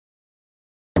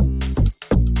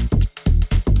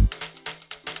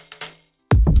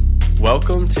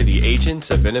Welcome to the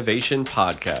Agents of Innovation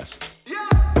podcast,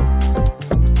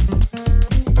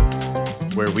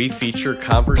 where we feature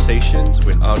conversations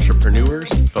with entrepreneurs,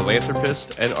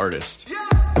 philanthropists, and artists.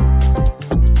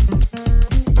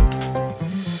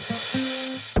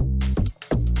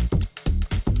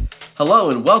 Hello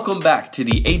and welcome back to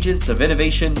the Agents of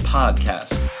Innovation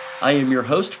podcast. I am your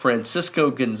host,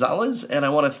 Francisco Gonzalez, and I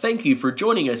want to thank you for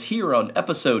joining us here on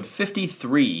episode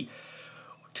 53.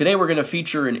 Today we're going to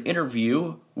feature an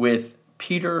interview with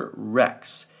Peter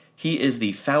Rex. He is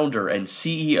the founder and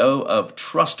CEO of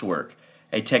Trustwork,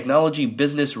 a technology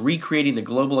business recreating the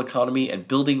global economy and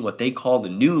building what they call the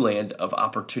new land of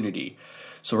opportunity.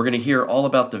 So we're going to hear all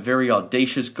about the very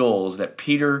audacious goals that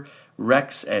Peter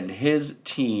Rex and his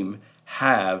team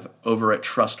have over at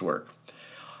Trustwork.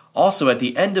 Also, at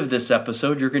the end of this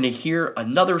episode, you're going to hear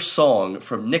another song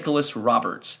from Nicholas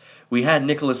Roberts. We had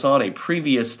Nicholas on a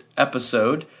previous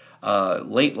episode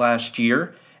late last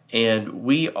year, and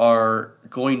we are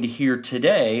going to hear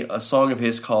today a song of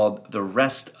his called The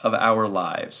Rest of Our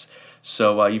Lives.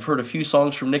 So you've heard a few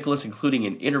songs from Nicholas, including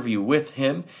an interview with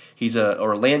him. He's an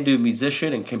Orlando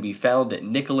musician and can be found at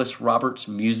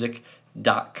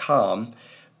nicholasrobertsmusic.com.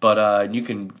 But you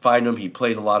can find him. He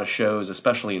plays a lot of shows,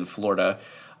 especially in Florida.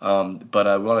 But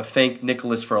we want to thank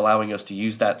Nicholas for allowing us to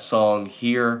use that song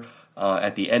here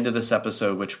at the end of this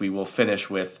episode, which we will finish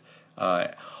with.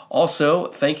 Also,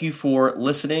 thank you for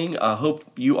listening. I hope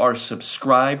you are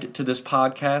subscribed to this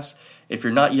podcast. If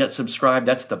you're not yet subscribed,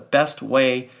 that's the best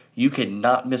way you can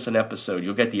not miss an episode.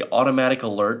 You'll get the automatic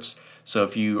alerts. So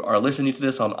if you are listening to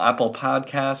this on Apple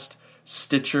Podcast,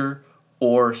 Stitcher,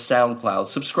 or SoundCloud,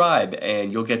 subscribe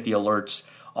and you'll get the alerts.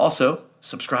 Also,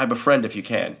 subscribe a friend if you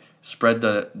can. Spread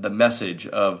the message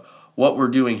of what we're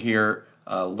doing here,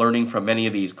 learning from many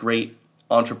of these great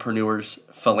entrepreneurs,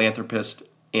 philanthropists,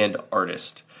 and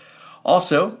artists.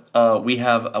 Also, we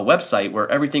have a website where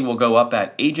everything will go up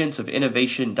at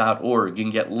agentsofinnovation.org. You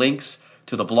can get links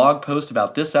to the blog post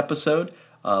about this episode,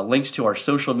 links to our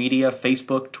social media,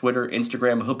 Facebook, Twitter,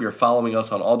 Instagram. I hope you're following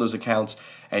us on all those accounts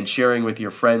and sharing with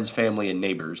your friends, family, and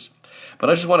neighbors.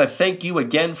 But I just want to thank you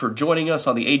again for joining us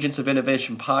on the Agents of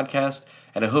Innovation podcast,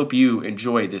 and I hope you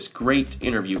enjoy this great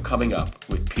interview coming up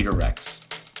with Peter Rex.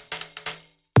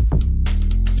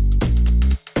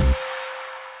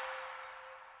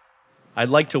 I'd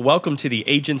like to welcome to the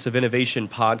Agents of Innovation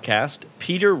podcast,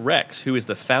 Peter Rex, who is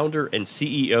the founder and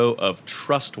CEO of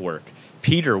Trustwork.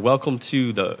 Peter, welcome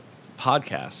to the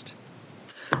podcast.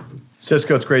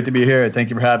 Cisco, it's great to be here. Thank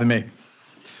you for having me.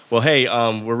 Well, hey,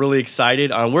 we're really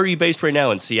excited. Where are you based right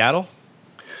now? In Seattle?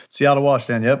 Seattle,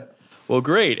 Washington, yep. Well,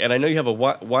 great. And I know you have a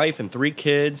wife and 3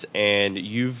 kids, and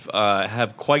you've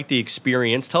have quite the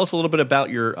experience. Tell us a little bit about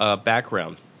your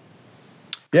background.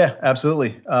 Yeah,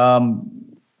 absolutely.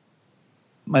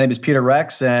 My name is Peter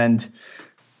Rex, and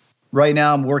right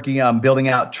now I'm working on building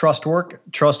out Trustwork.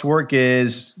 Trustwork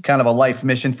is kind of a life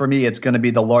mission for me. It's going to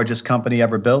be the largest company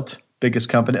ever built, biggest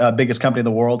company in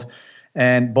the world.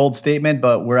 And bold statement,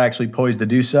 but we're actually poised to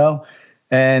do so.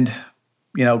 And,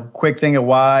 quick thing of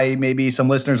why maybe some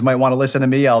listeners might want to listen to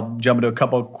me. I'll jump into a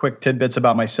couple quick tidbits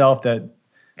about myself that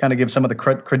kind of give some of the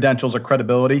credentials or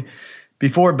credibility.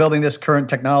 Before building this current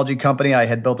technology company, I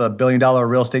had built a $1 billion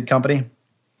real estate company.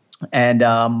 And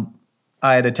I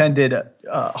had attended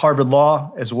Harvard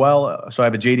Law as well. So I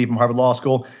have a JD from Harvard Law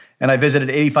School. And I visited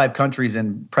 85 countries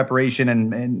in preparation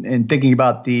and thinking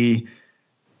about the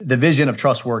vision of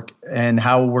Trustwork and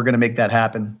how we're going to make that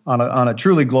happen on a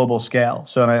truly global scale.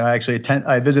 So I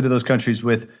visited those countries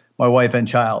with my wife and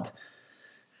child.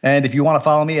 And if you want to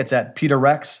follow me, it's at Peter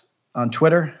Rex on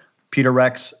Twitter, Peter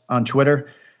Rex on Twitter.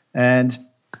 And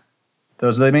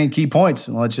those are the main key points.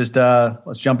 And let's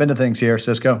jump into things here,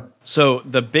 Cisco. So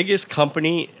the biggest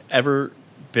company ever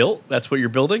built, that's what you're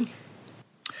building?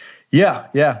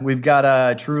 Yeah. We've got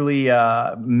a truly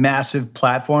massive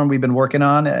platform we've been working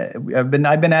on. I've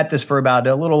been at this for about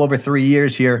a little over 3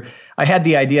 years here. I had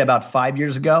the idea about 5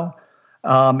 years ago.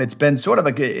 It's been sort of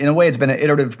in a way, it's been an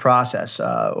iterative process.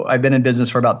 I've been in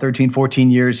business for about 13, 14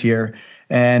 years here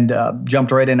and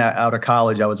jumped right in out of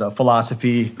college. I was a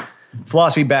philosophy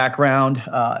background,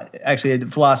 actually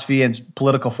philosophy and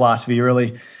political philosophy,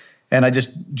 really. And I just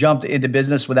jumped into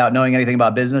business without knowing anything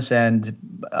about business and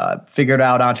figured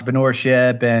out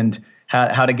entrepreneurship and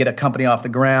how to get a company off the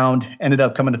ground. Ended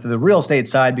up coming to the real estate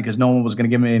side because no one was going to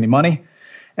give me any money,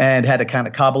 and had to kind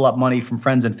of cobble up money from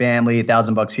friends and family,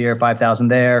 $1,000 here, $5,000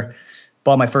 there.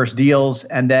 Bought my first deals,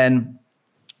 and then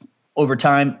over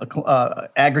time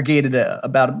aggregated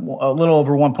about a little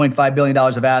over $1.5 billion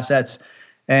of assets,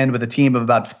 and with a team of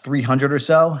about 300 or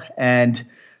so. And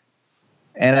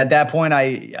And at that point,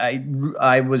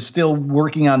 I was still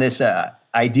working on this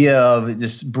idea of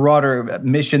this broader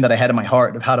mission that I had in my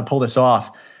heart of how to pull this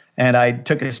off. And I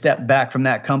took a step back from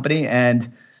that company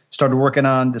and started working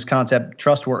on this concept,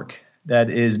 Trustwork,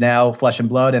 that is now flesh and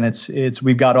blood. And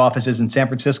we've got offices in San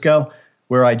Francisco,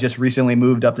 where I just recently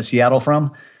moved up to Seattle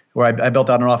from, where I built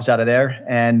out an office out of there,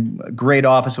 and a great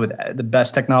office with the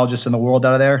best technologists in the world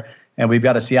out of there. And we've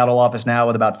got a Seattle office now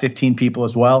with about 15 people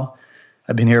as well.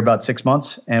 I've been here about 6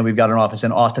 months, and we've got an office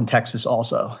in Austin, Texas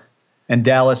also, and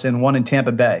Dallas, and one in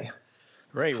Tampa Bay,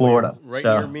 great, Florida. Right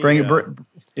so bringing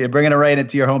it right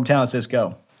into your hometown,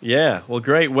 Cisco. Yeah, well,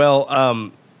 great.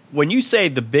 Well, when you say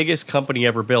the biggest company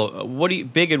ever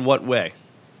built, big in what way?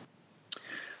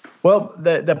 Well,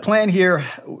 the plan here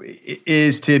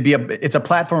is it's a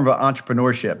platform of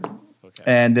entrepreneurship. Okay.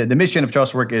 And the mission of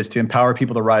Trustwork is to empower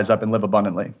people to rise up and live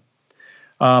abundantly.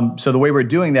 So the way we're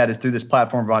doing that is through this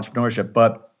platform of entrepreneurship.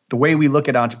 But the way we look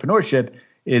at entrepreneurship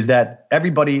is that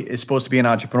everybody is supposed to be an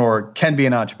entrepreneur, can be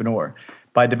an entrepreneur,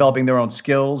 by developing their own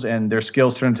skills, and their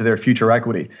skills turn into their future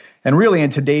equity. And really, in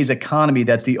today's economy,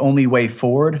 that's the only way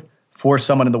forward for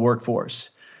someone in the workforce.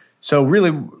 So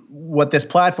really, what this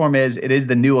platform is, it is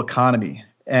the new economy.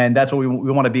 And that's what we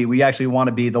want to be. We actually want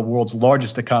to be the world's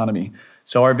largest economy.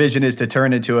 So our vision is to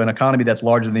turn into an economy that's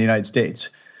larger than the United States.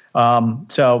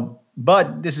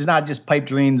 But this is not just pipe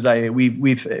dreams.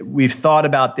 We've thought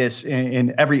about this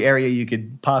in every area you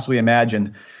could possibly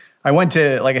imagine. I went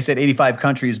to, like I said, 85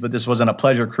 countries, but this wasn't a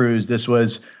pleasure cruise. This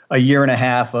was a year and a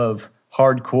half of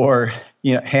hardcore,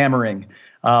 hammering.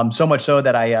 So much so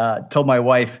that I told my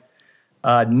wife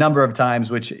a number of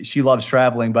times, which she loves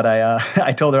traveling, but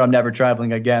I told her I'm never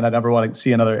traveling again. I never want to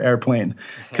see another airplane,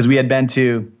 because we went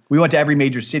to every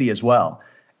major city as well.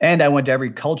 And I went to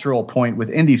every cultural point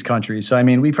within these countries. So, I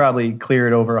mean, we probably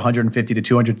cleared over 150 to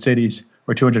 200 cities,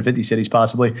 or 250 cities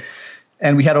possibly.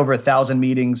 And we had over 1,000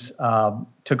 meetings,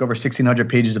 took over 1,600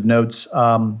 pages of notes,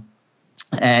 and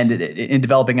in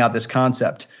developing out this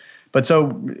concept. But so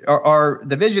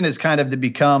the vision is kind of to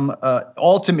become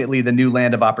ultimately the new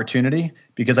land of opportunity,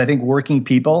 because I think working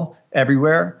people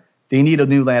everywhere, they need a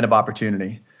new land of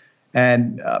opportunity.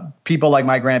 And people like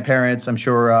my grandparents, I'm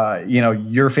sure,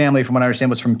 your family, from what I understand,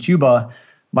 was from Cuba.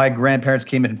 My grandparents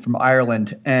came in from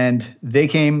Ireland, and they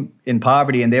came in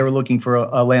poverty, and they were looking for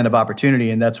a land of opportunity,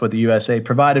 and that's what the USA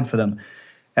provided for them.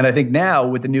 And I think now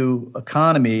with the new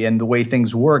economy and the way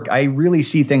things work, I really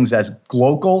see things as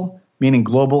global, meaning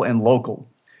global and local.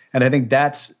 And I think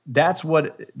that's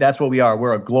what we are.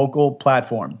 We're a global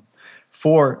platform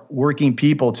for working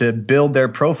people to build their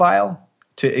profile,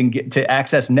 to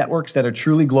access networks that are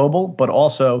truly global, but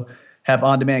also have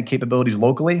on-demand capabilities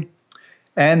locally,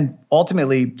 and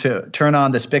ultimately to turn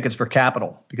on the spigots for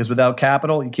capital, because without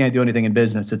capital, you can't do anything in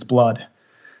business. It's blood.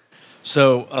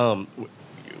 So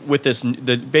with this,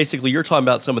 basically you're talking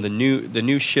about some of the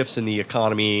new shifts in the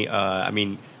economy.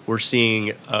 We're seeing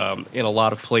in a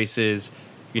lot of places,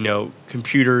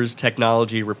 computers,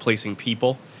 technology replacing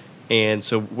people. And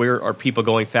so where are people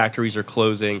going? Factories are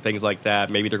closing, things like that.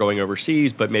 Maybe they're going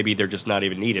overseas, but maybe they're just not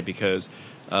even needed because,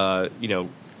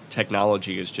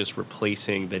 technology is just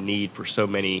replacing the need for so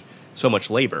much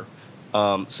labor.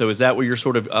 So is that what you're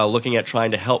sort of looking at,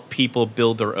 trying to help people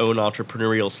build their own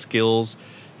entrepreneurial skills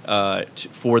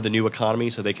for the new economy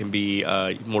so they can be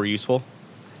more useful?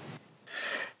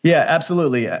 Yeah,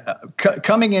 absolutely.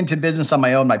 Coming into business on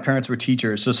my own, my parents were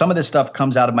teachers. So some of this stuff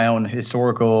comes out of my own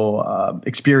historical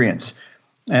experience.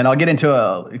 And I'll get into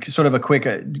a quick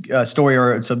story,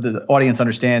 or so the audience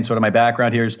understands sort of my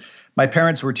background here. Is my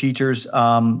parents were teachers,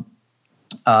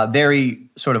 very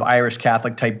sort of Irish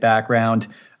Catholic type background,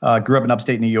 grew up in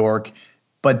upstate New York,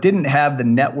 but didn't have the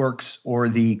networks or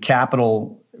the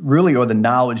capital really, or the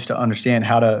knowledge to understand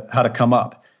how to come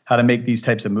up, how to make these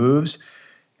types of moves.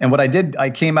 And what I did,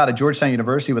 I came out of Georgetown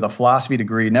University with a philosophy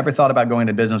degree, never thought about going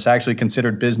into business. I actually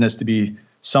considered business to be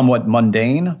somewhat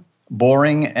mundane,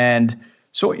 boring, and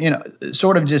sort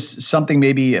of just something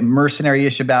maybe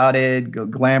mercenary-ish about it,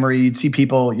 glamour. You'd see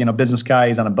people, business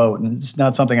guys on a boat, and it's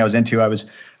not something I was into. I was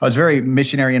very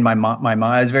missionary in my mind.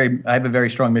 I have a very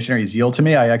strong missionary zeal to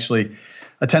me. I actually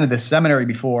attended the seminary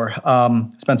before,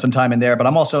 spent some time in there, but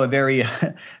I'm also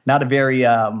not a very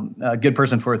good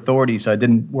person for authority, so it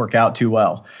didn't work out too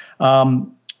well.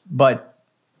 But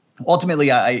ultimately,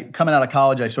 coming out of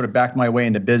college, I sort of backed my way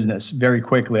into business very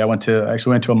quickly. I went to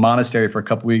a monastery for a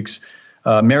couple weeks,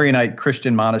 Maronite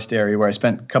Christian monastery, where I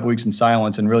spent a couple weeks in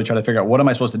silence and really tried to figure out, what am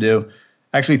I supposed to do?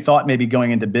 I actually thought maybe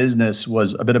going into business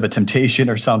was a bit of a temptation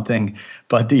or something,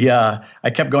 but I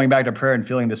kept going back to prayer and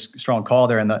feeling this strong call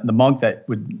there. And the monk that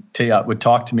would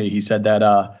talk to me, he said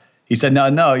that he said,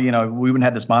 no, we wouldn't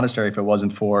have this monastery if it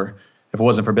wasn't for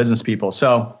business people.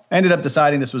 So I ended up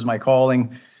deciding this was my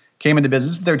calling. Came into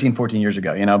business 13, 14 years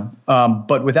ago,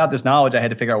 but without this knowledge, I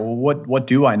had to figure out, well, what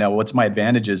do I know? What's my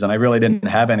advantages? And I really didn't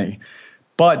have any.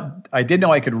 But I did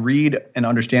know I could read and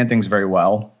understand things very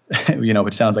well,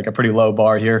 which sounds like a pretty low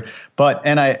bar here.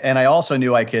 And I also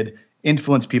knew I could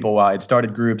influence people while I'd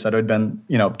started groups. I'd been,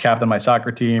 captain of my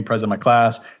soccer team, president of my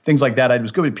class, things like that. I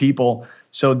was good with people.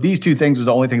 So these two things was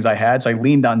the only things I had. So I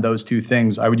leaned on those two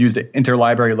things. I would use the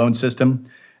interlibrary loan system,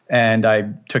 and I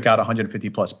took out 150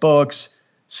 plus books,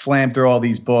 slammed through all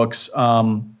these books,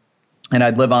 and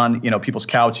I'd live on, people's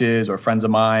couches or friends of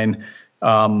mine.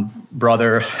 My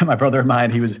brother of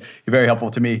mine, he was very helpful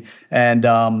to me, and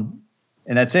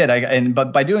that's it.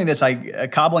 But by doing this,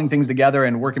 cobbling things together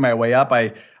and working my way up,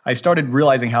 I started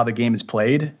realizing how the game is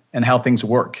played and how things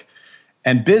work.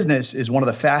 And business is one of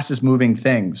the fastest moving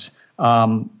things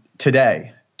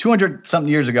today. 200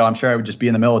 something years ago, I'm sure I would just be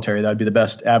in the military. That would be the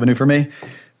best avenue for me.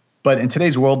 But in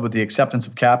today's world, with the acceptance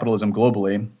of capitalism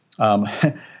globally, and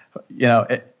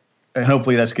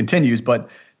hopefully this continues, but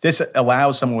this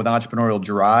allows someone with entrepreneurial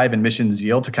drive and mission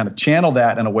zeal to kind of channel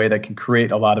that in a way that can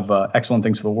create a lot of excellent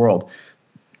things for the world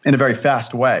in a very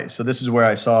fast way. So this is where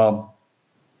I saw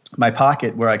my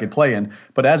pocket where I could play in.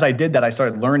 But as I did that, I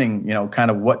started learning,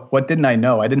 kind of what didn't I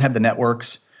know? I didn't have the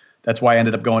networks. That's why I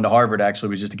ended up going to Harvard, actually,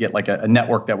 was just to get like a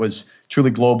network that was truly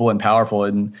global and powerful.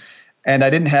 And I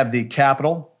didn't have the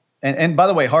capital. And by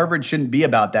the way, Harvard shouldn't be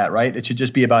about that, right? It should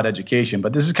just be about education.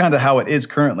 But this is kind of how it is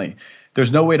currently.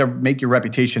 There's no way to make your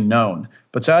reputation known.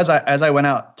 But so as I went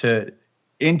out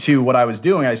into what I was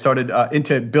doing, I started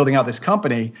into building out this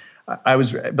company. I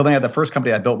was building out the first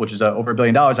company I built, which is over $1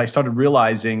 billion. I started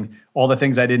realizing all the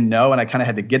things I didn't know, and I kind of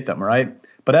had to get them, right?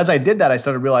 But as I did that, I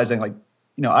started realizing,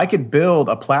 I could build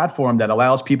a platform that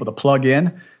allows people to plug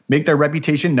in, make their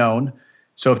reputation known.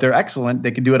 So if they're excellent,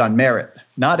 they can do it on merit,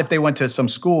 not if they went to some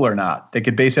school or not. They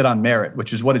could base it on merit,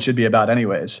 which is what it should be about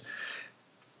anyways.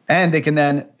 And they can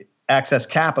then access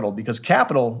capital, because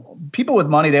capital, people with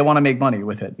money, they want to make money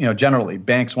with it. Generally,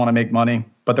 banks want to make money,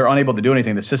 but they're unable to do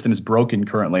anything. The system is broken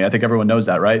currently. I think everyone knows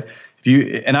that, right?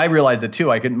 And I realized it too.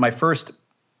 My first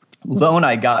loan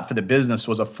I got for the business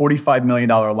was a $45 million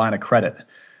line of credit,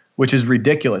 which is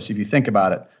ridiculous if you think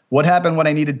about it. What happened when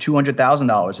I needed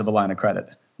 $200,000 of a line of credit?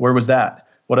 Where was that?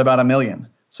 What about $1 million?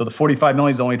 So the $45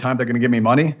 million is the only time they're going to give me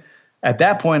money. At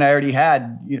that point, I already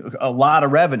had a lot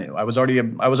of revenue. I was already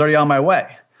on my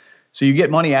way. So you get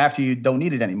money after you don't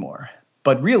need it anymore.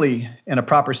 But really, in a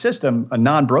proper system, a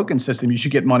non-broken system, you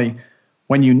should get money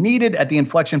when you need it, at the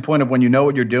inflection point of when you know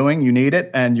what you're doing, you need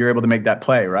it, and you're able to make that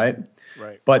play, right?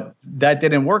 Right. But that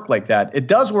didn't work like that. It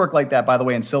does work like that, by the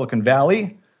way, in Silicon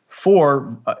Valley,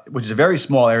 which is a very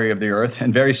small area of the earth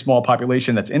and very small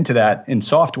population that's into that in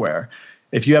software.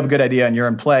 If you have a good idea and you're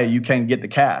in play, you can get the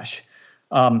cash.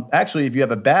 Actually, if you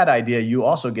have a bad idea, you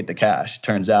also get the cash,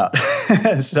 turns out.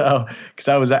 So, because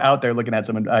I was out there looking at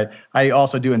some, I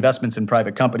also do investments in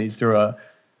private companies through a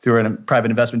private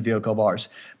investment vehicle of ours.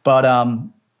 But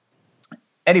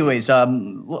anyways,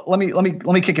 let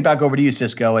me kick it back over to you,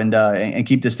 Cisco, and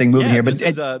keep this thing moving here. But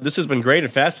this has been great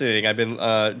and fascinating. I've been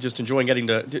just enjoying getting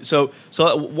to. So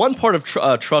one part of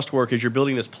Trust Work is you're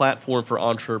building this platform for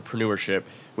entrepreneurship,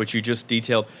 which you just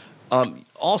detailed.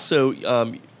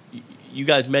 You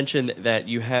guys mentioned that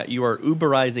you are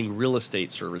Uberizing real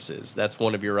estate services. That's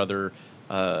one of your other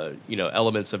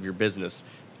elements of your business.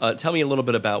 Tell me a little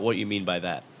bit about what you mean by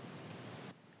that.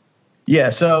 Yeah,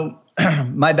 so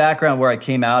my background, where I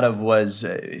came out of, was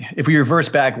if we reverse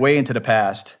back way into the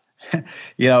past,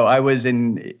 I was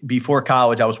before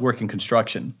college, I was working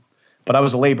construction, but I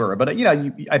was a laborer. But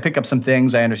I pick up some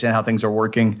things. I understand how things are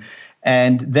working,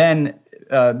 and then.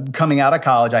 Coming out of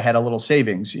college, I had a little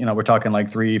savings. We're talking like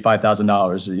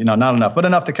 $3,000-$5,000. Not enough, but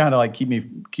enough to kind of like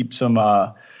keep some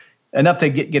enough to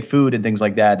get food and things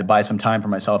like that, to buy some time for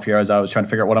myself here as I was trying to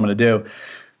figure out what I'm going to do.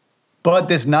 But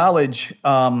this knowledge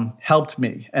helped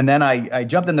me, and then I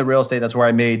jumped into real estate. That's where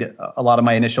I made a lot of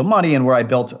my initial money and where I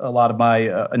built a lot of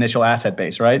my initial asset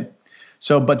base. Right.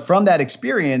 So, but from that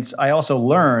experience, I also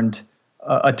learned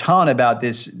a ton about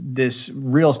this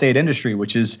real estate industry,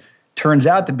 which turns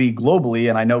out to be globally,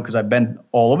 and I know because I've been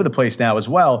all over the place now as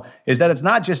well, is that it's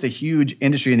not just a huge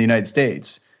industry in the United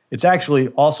States. It's actually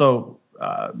also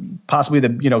possibly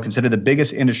considered the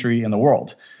biggest industry in the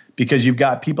world, because you've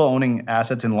got people owning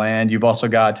assets and land. You've also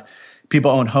got people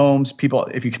own homes. People,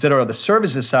 if you consider the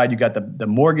services side, you got the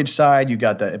mortgage side, you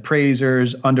got the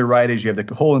appraisers, underwriters, you have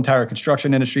the whole entire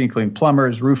construction industry, including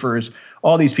plumbers, roofers,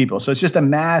 all these people. So it's just a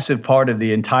massive part of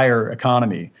the entire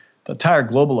economy. The entire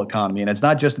global economy, and it's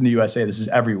not just in the USA. This is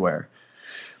everywhere.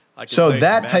 I can So tell you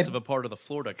that it's a type, massive a part of the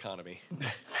Florida economy.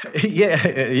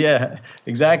 yeah,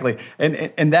 exactly.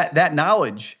 And that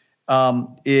knowledge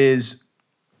is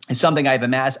something I've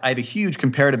amassed. I have a huge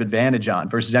comparative advantage on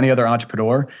versus any other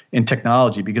entrepreneur in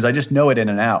technology because I just know it in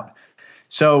and out.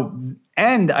 So,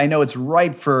 and I know it's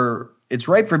ripe for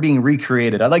being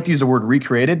recreated. I like to use the word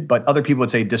recreated, but other people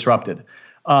would say disrupted.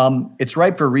 It's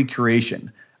ripe for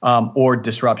recreation or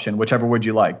disruption, whichever word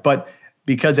you like. But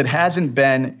because it hasn't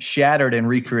been shattered and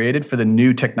recreated for the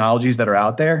new technologies that are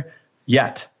out there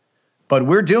yet. But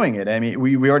we're doing it. I mean,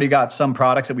 we already got some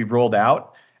products that we've rolled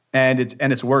out, and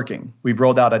it's working. We've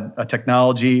rolled out a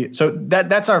technology. So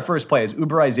that's our first play is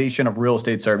Uberization of real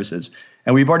estate services.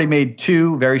 And we've already made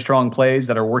 2 very strong plays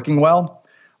that are working well.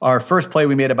 Our first play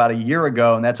we made about a year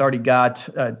ago, and that's already got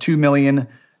 $2 million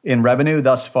in revenue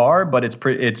thus far, but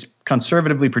it's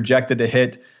conservatively projected to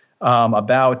hit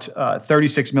about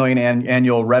 $36 million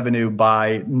annual revenue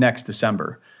by next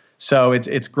December. So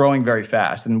it's growing very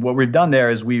fast. And what we've done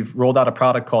there is we've rolled out a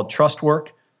product called TrustWork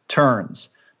Turns.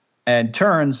 And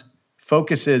Turns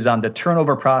focuses on the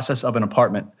turnover process of an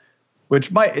apartment, it's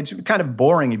kind of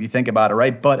boring if you think about it,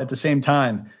 right? But at the same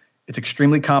time, it's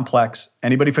extremely complex.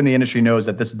 Anybody from the industry knows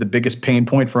that this is the biggest pain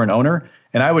point for an owner.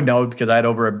 And I would know because I had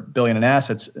over $1 billion in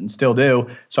assets and still do.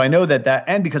 So I know that,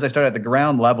 and because I started at the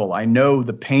ground level, I know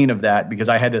the pain of that because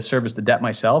I had to service the debt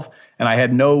myself. And I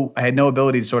had no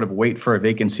ability to sort of wait for a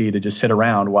vacancy to just sit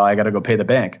around while I got to go pay the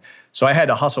bank. So I had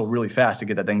to hustle really fast to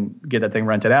get that thing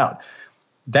rented out.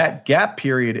 That gap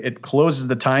period, it closes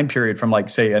the time period from like,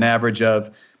 say, an average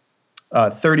of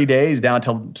 30 days down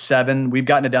to 7. We've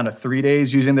gotten it down to 3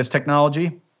 days using this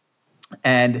technology.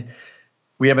 And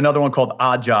we have another one called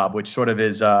Odd Job, which sort of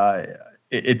is,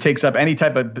 it takes up any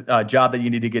type of job that you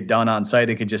need to get done on site.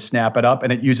 It can just snap it up,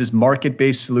 and it uses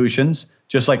market-based solutions,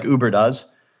 just like Uber does.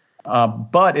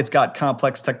 But it's got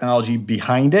complex technology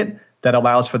behind it that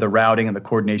allows for the routing and the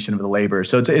coordination of the labor.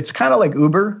 So it's kind of like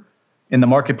Uber in the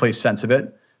marketplace sense of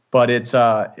it. But it's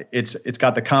got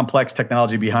the complex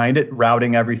technology behind it,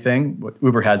 routing everything.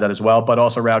 Uber has that as well, but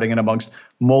also routing it amongst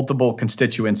multiple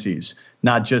constituencies,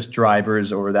 not just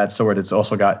drivers or that sort. It's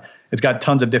got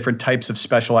tons of different types of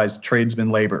specialized tradesman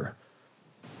labor.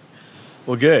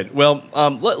 Well, good. Well,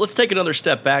 let's take another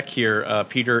step back here,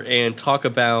 Peter, and talk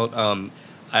about.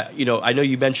 I know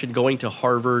you mentioned going to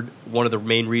Harvard. One of the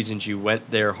main reasons you went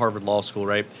there, Harvard Law School,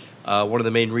 right? One of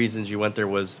the main reasons you went there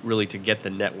was really to get the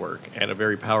network, and a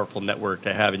very powerful network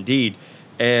to have indeed.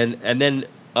 And then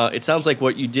it sounds like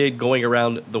what you did going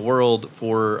around the world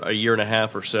for a year and a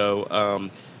half or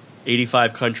so,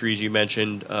 85 countries you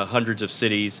mentioned, hundreds of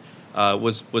cities,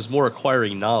 was more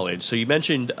acquiring knowledge. So you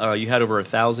mentioned you had over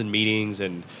 1,000 meetings,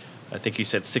 and I think you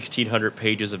said 1,600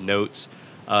 pages of notes.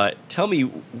 Tell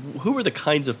me, who were the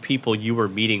kinds of people you were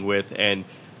meeting with? And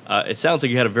it sounds like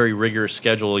you had a very rigorous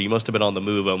schedule. You must have been on the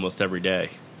move almost every day.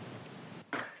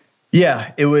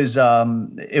 Yeah, it was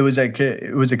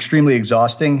extremely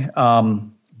exhausting,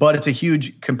 but it's a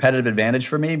huge competitive advantage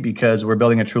for me because we're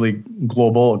building a truly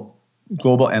global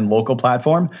and local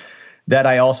platform that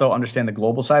I also understand the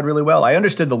global side really well. I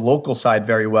understood the local side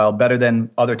very well, better than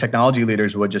other technology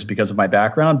leaders would just because of my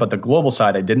background, but the global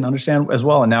side I didn't understand as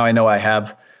well. And now I know I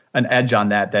have an edge on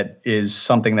that is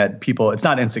something that it's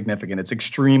not insignificant. It's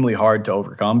extremely hard to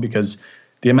overcome because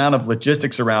the amount of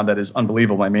logistics around that is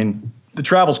unbelievable. I mean, the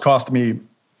travels cost me,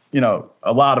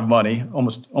 a lot of money,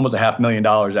 almost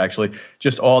 $500,000 actually,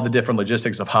 just all the different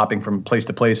logistics of hopping from place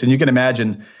to place. And you can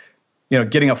imagine,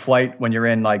 getting a flight when you're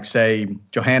in like, say,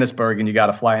 Johannesburg and you got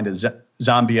to fly into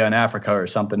Zambia in Africa or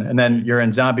something. And then you're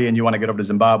in Zambia and you want to get over to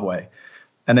Zimbabwe.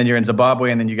 And then you're in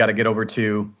Zimbabwe and then you got to get over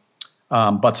to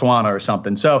Botswana or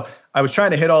something. So I was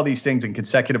trying to hit all these things in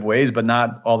consecutive ways, but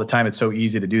not all the time. It's so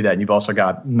easy to do that. And you've also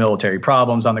got military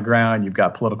problems on the ground. You've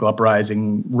got political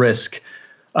uprising risk.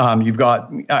 I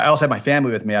also had my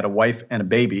family with me. I had a wife and a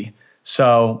baby.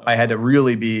 So I had to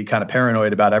really be kind of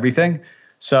paranoid about everything.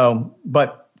 So,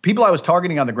 but people I was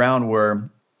targeting on the ground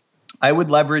I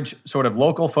would leverage sort of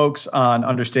local folks on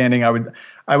understanding. I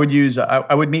would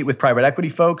meet with private equity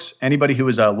folks, anybody who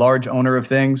was a large owner of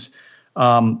things.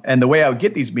 And the way I would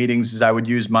get these meetings is I would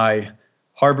use my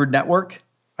Harvard network.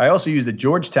 I also use the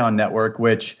Georgetown network,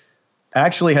 which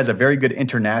actually has a very good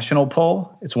international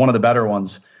pull. It's one of the better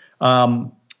ones.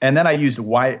 And then I used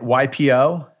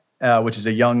YPO, which is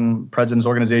a young president's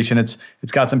organization. It's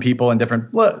got some people in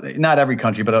not every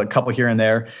country, but a couple here and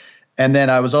there. And then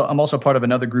I'm also part of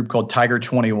another group called Tiger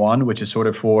 21, which is sort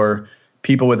of for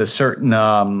people with a certain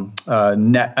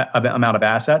net amount of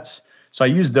assets. So I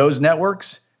use those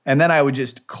networks. And then I would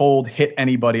just cold hit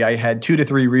anybody. I had 2 to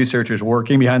 3 researchers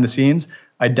working behind the scenes,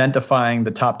 identifying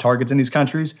the top targets in these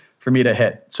countries, for me to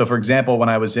hit. So, for example, when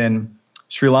I was in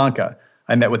Sri Lanka,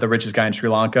 I met with the richest guy in Sri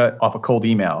Lanka off a cold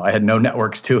email. I had no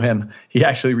networks to him. He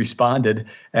actually responded,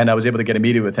 and I was able to get a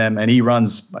meeting with him. And he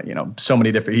runs,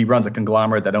 he runs a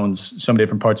conglomerate that owns so many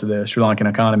different parts of the Sri Lankan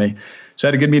economy. So I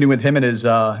had a good meeting with him in his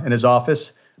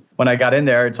office. When I got in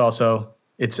there, it's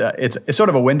sort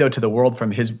of a window to the world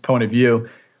from his point of view.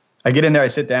 I get in there, I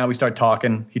sit down, we start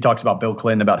talking. He talks about Bill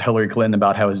Clinton, about Hillary Clinton,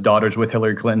 about how his daughter's with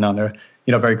Hillary Clinton on there,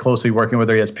 very closely working with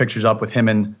her. He has pictures up with him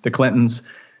and the Clintons.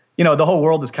 The whole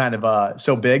world is kind of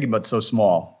so big, but so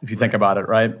small, if you think about it,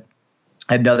 right?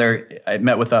 I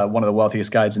met with one of the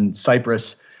wealthiest guys in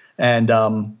Cyprus, and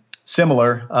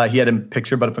similar, he had a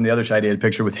picture, but from the other side, he had a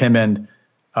picture with him and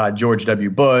George W.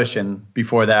 Bush, and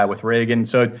before that with Reagan.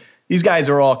 So these guys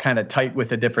are all kind of tight with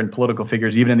the different political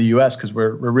figures, even in the U.S., because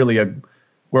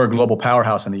we're a global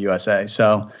powerhouse in the USA.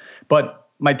 So, but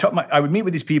I would meet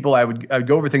with these people. I would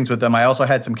go over things with them. I also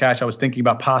had some cash. I was thinking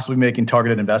about possibly making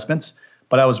targeted investments,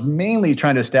 but I was mainly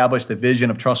trying to establish the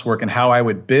vision of Trustwork and how I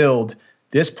would build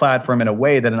this platform in a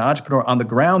way that an entrepreneur on the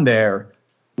ground there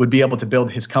would be able to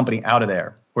build his company out of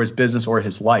there, or his business, or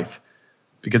his life.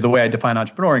 Because the way I define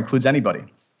entrepreneur includes anybody,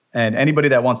 and anybody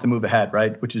that wants to move ahead,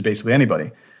 right? Which is basically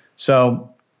anybody. So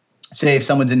say if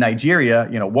someone's in Nigeria,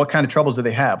 what kind of troubles do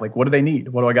they have? Like, what do they need?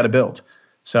 What do I got to build?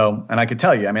 So, and I could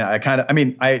tell you, I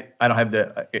don't have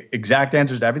the exact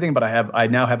answers to everything, but I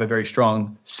now have a very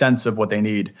strong sense of what they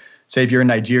need. Say if you're in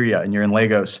Nigeria and you're in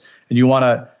Lagos and you want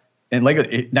to,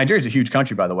 Nigeria is a huge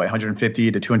country, by the way,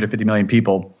 150 to 250 million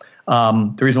people.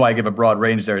 The reason why I give a broad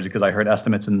range there is because I heard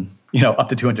estimates in, up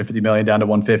to 250 million down to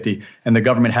 150, and the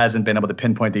government hasn't been able to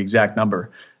pinpoint the exact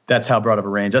number. That's how broad of a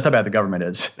range. That's how bad the government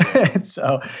is.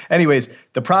 So anyways,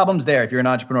 the problems there, if you're an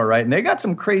entrepreneur, right? And they got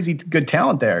some crazy good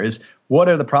talent there, is what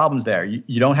are the problems there?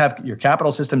 You don't have, your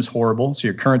capital system is horrible. So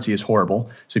your currency is horrible.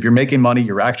 So if you're making money,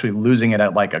 you're actually losing it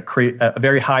at like a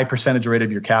very high percentage rate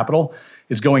of your capital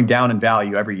is going down in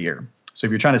value every year. So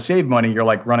if you're trying to save money, you're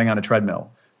like running on a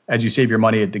treadmill. As you save your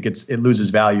money, it loses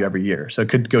value every year. So it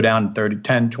could go down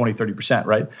 10, 20, 30%,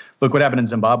 right? Look what happened in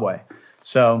Zimbabwe.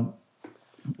 So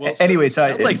anyway,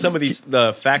 sounds like some of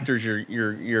the factors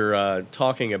you're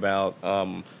talking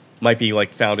about might be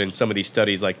like found in some of these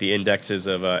studies, like the indexes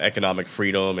of economic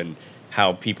freedom and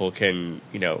how people can,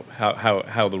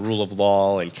 how the rule of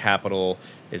law and capital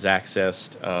is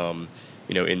accessed,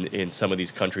 in some of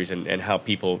these countries, and how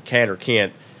people can or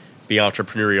can't be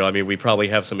entrepreneurial. I mean, we probably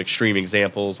have some extreme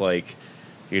examples like,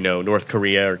 North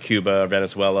Korea or Cuba or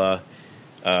Venezuela,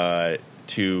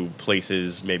 to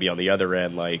places maybe on the other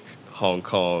end like Hong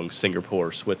Kong,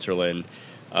 Singapore, Switzerland,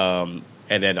 and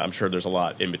then I'm sure there's a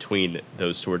lot in between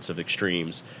those sorts of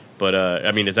extremes. But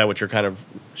is that what you're kind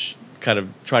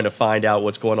of trying to find out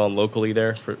what's going on locally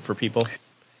there for people?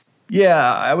 Yeah,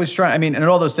 I was trying. And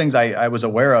all those things I was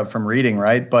aware of from reading,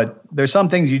 right? But there's some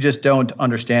things you just don't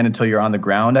understand until you're on the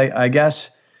ground, I guess.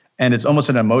 And it's almost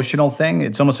an emotional thing.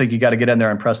 It's almost like you got to get in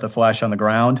there and press the flesh on the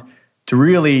ground to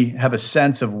really have a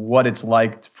sense of what it's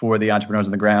like for the entrepreneurs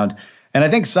on the ground. And I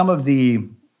think some of the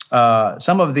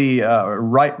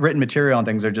written material and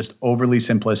things are just overly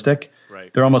simplistic.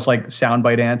 Right. They're almost like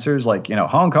soundbite answers, like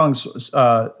Hong Kong,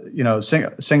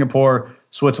 Singapore,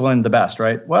 Switzerland, the best,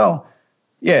 right? Well,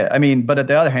 yeah, but at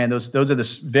the other hand, those are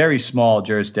the very small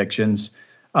jurisdictions,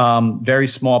 very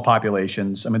small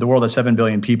populations. The world has 7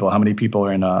 billion people. How many people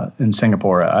are in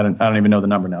Singapore? I don't even know the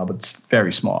number now, but it's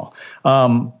very small.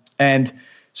 And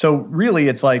so really,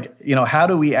 it's like, how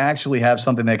do we actually have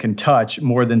something that can touch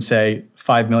more than, say,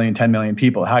 5 million, 10 million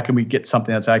people? How can we get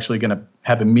something that's actually going to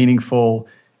have a meaningful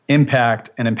impact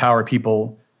and empower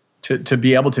people to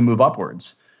be able to move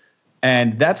upwards?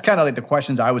 And that's kind of like the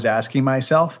questions I was asking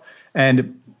myself.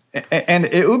 And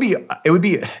it would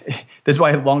be this is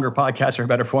why longer podcasts are a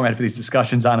better format for these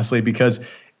discussions, honestly, because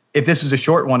if this was a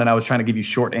short one and I was trying to give you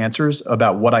short answers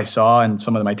about what I saw and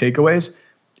some of my takeaways,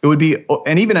 it would be,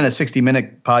 and even in a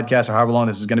 60-minute podcast or however long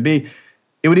this is going to be,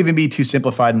 it would even be too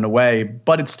simplified in a way,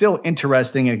 but it's still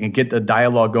interesting and can get the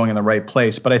dialogue going in the right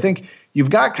place. But I think you've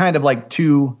got kind of like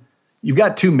two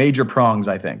major prongs,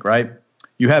 I think, right?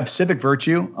 You have civic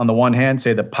virtue on the one hand,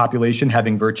 say the population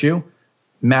having virtue,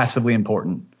 massively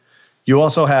important. You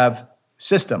also have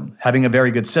system, having a very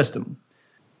good system.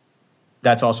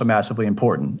 That's also massively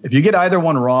important. If you get either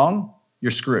one wrong,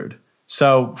 you're screwed.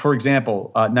 So, for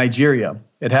example, Nigeria,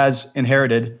 it has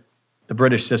inherited the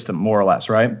British system, more or less,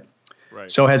 right? Right.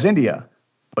 So has India,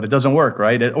 but it doesn't work,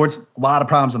 right? Or it's a lot of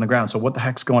problems on the ground. So what the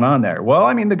heck's going on there?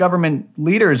 Well, the government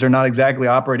leaders are not exactly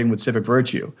operating with civic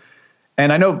virtue.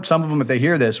 And I know some of them, if they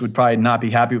hear this, would probably not be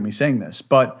happy with me saying this.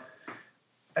 But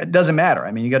it doesn't matter.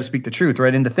 I mean, you got to speak the truth,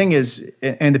 right? And the thing is,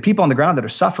 and the people on the ground that are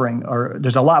suffering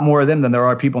there's a lot more of them than there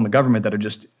are people in the government that are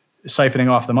just siphoning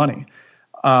off the money.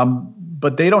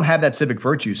 But they don't have that civic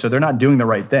virtue, so they're not doing the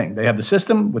right thing. They have the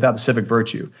system without the civic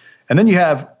virtue. And then you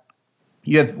have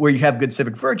where you have good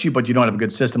civic virtue, but you don't have a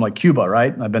good system, like Cuba,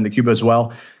 right? I've been to Cuba as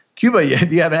well. Cuba, you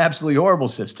have an absolutely horrible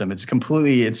system. It's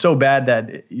so bad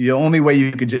that the only way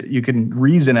you can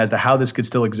reason as to how this could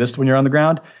still exist when you're on the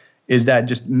ground is that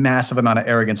just massive amount of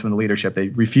arrogance from the leadership. They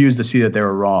refuse to see that they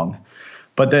were wrong.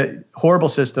 But the horrible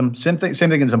system, same thing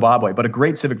in Zimbabwe, but a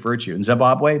great civic virtue. In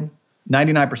Zimbabwe,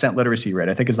 99% literacy rate,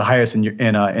 I think, is the highest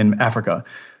in Africa.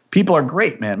 People are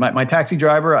great, man. My taxi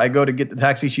driver, I go to get the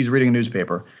taxi, she's reading a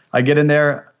newspaper. I get in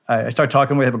there, I start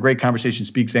talking, we have a great conversation,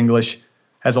 speaks English,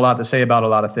 has a lot to say about a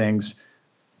lot of things.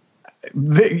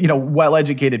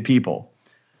 Well-educated people.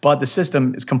 But the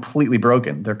system is completely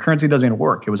broken. Their currency doesn't even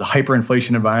work. It was a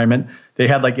hyperinflation environment. They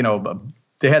had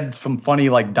they had some funny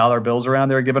dollar bills around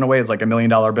there given away. It's like $1 million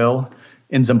bill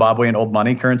in Zimbabwean old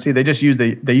money currency. They just used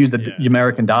the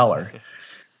American dollar.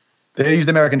 They use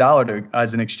the American dollar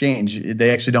as an exchange.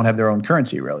 They actually don't have their own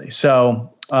currency really.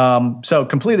 So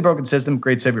completely broken system,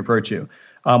 great civic virtue.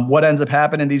 What ends up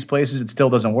happening in these places, it still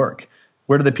doesn't work.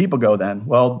 Where do the people go then?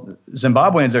 Well,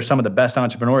 Zimbabweans are some of the best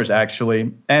entrepreneurs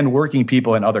actually, and working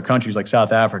people in other countries like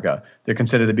South Africa. They're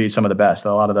considered to be some of the best.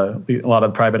 A lot of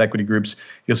the private equity groups,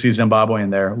 you'll see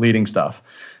Zimbabwean there leading stuff,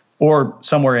 or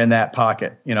somewhere in that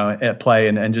pocket, at play,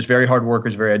 and just very hard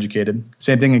workers, very educated.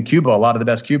 Same thing in Cuba. A lot of the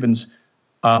best Cubans,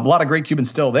 a lot of great Cubans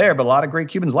still there, but a lot of great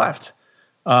Cubans left.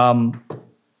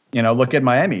 Look at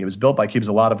Miami. It was built by Cubans.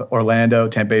 A lot of Orlando,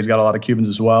 Tampa Bay's got a lot of Cubans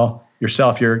as well.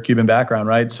 Yourself, you're Cuban background,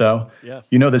 right? So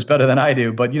you know this better than I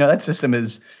do. But that system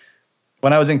is.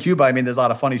 When I was in Cuba, I mean, there's a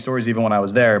lot of funny stories even when I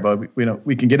was there. But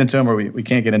we can get into them or we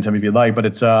can't get into them if you'd like. But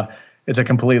it's a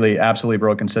completely, absolutely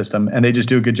broken system, and they just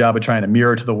do a good job of trying to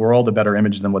mirror to the world a better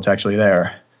image than what's actually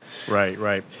there.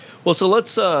 Right. Well, so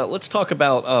let's talk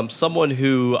about someone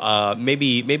who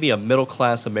maybe a middle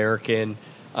class American.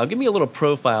 Give me a little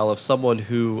profile of someone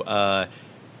who.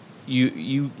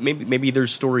 You maybe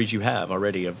there's stories you have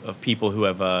already of people who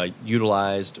have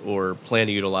utilized or plan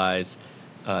to utilize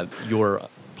your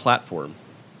platform.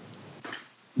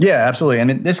 Yeah, absolutely. I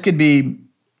mean, this could be.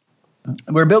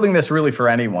 We're building this really for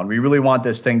anyone. We really want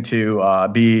this thing to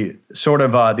be sort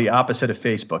of the opposite of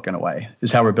Facebook in a way.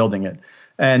 Is how we're building it.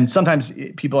 And sometimes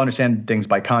people understand things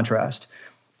by contrast.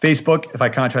 Facebook, if I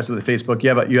contrast it with Facebook,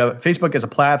 you have Facebook as a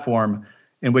platform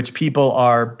in which people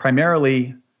are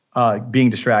primarily being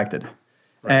distracted.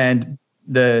 Right. And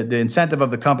the incentive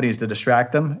of the company is to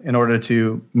distract them in order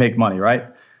to make money, right?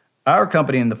 Our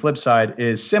company, on the flip side,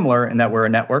 is similar in that we're a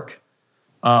network,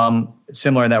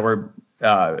 similar in that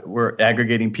we're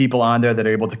aggregating people on there that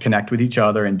are able to connect with each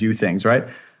other and do things, right?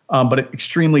 But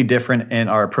extremely different in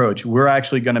our approach. We're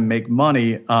actually going to make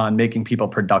money on making people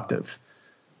productive.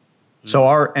 Mm-hmm. So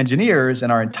our engineers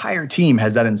and our entire team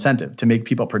has that incentive to make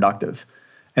people productive.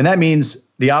 And that means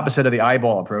the opposite of the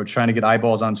eyeball approach, trying to get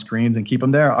eyeballs on screens and keep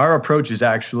them there. Our approach is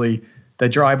actually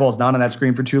that your eyeball's not on that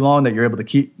screen for too long, that you're able to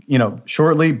keep,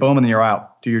 shortly, boom, and then you're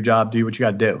out. Do your job, do what you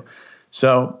got to do.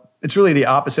 So it's really the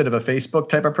opposite of a Facebook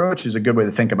type approach is a good way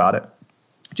to think about it.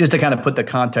 Just to kind of put the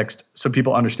context so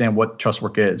people understand what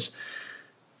Trustwork is.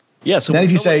 Yeah. So then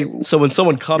when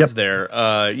someone comes there,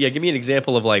 give me an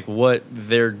example of what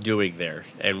they're doing there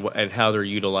and how they're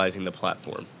utilizing the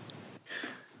platform.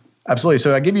 Absolutely.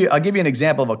 So I'll give you an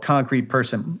example of a concrete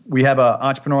person. We have an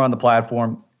entrepreneur on the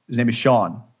platform. His name is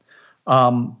Sean.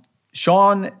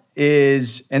 Sean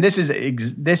is, and this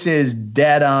is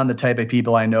dead on the type of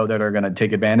people I know that are going to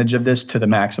take advantage of this to the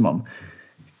maximum.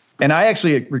 And I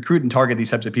actually recruit and target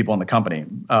these types of people in the company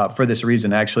for this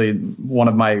reason. Actually, one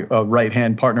of my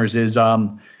right-hand partners is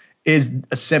a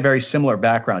very similar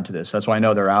background to this. That's why I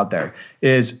know they're out there.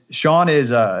 Sean he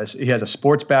has a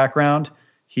sports background.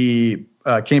 He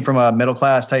came from a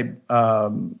middle-class type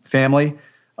family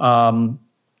from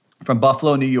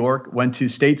Buffalo, New York, went to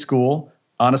state school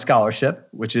on a scholarship,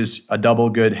 which is a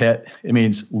double good hit. It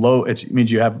means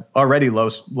you have already low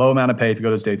amount of pay if you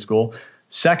go to state school.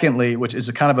 Secondly, which is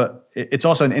it's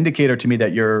also an indicator to me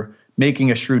that you're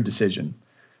making a shrewd decision.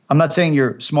 I'm not saying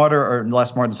you're smarter or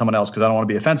less smart than someone else because I don't want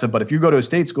to be offensive, but if you go to a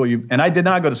state school, and I did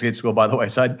not go to state school, by the way,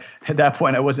 so at that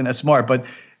point I wasn't as smart, but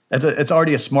it's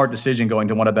already a smart decision going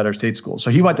to one of better state schools.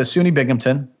 So he went to SUNY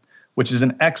Binghamton, which is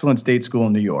an excellent state school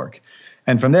in New York.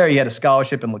 And from there, he had a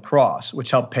scholarship in lacrosse,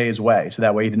 which helped pay his way. So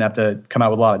that way he didn't have to come out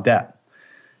with a lot of debt.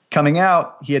 Coming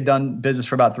out, he had done business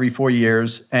for about 3-4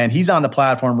 years, and he's on the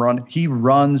platform he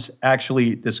runs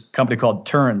actually this company called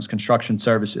Turns Construction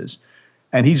Services.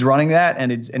 and he's running that,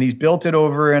 and he's built it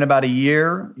over in about a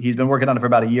year. He's been working on it for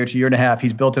about a year to year and a half.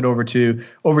 He's built it over 2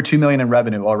 million in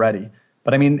revenue already.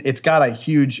 But I mean, it's got a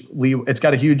huge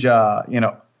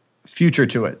future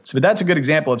to it. So, but that's a good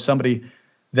example of somebody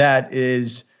that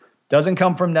doesn't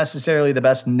come from necessarily the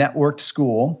best networked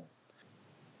school,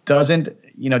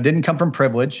 didn't come from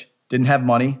privilege, didn't have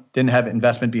money, didn't have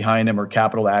investment behind him or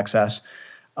capital access,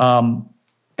 and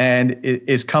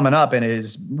is coming up and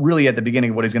is really at the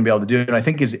beginning of what he's going to be able to do. And I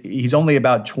think he's only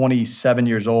about 27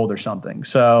 years old or something.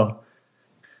 So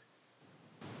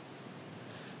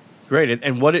great.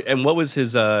 And what was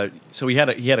his? So he had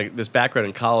this background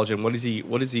in college, and what is he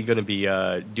going to be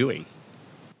doing?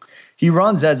 He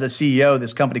runs as a CEO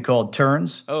this company called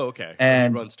Turns. Oh, okay.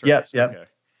 And he runs Turns.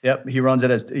 Yep. He runs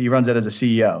it as a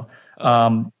CEO.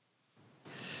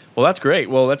 Well, that's great.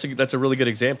 Well, that's a really good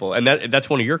example, and that's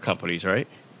one of your companies, right?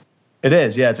 It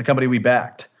is. Yeah, it's a company we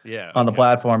backed. On the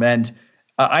platform, and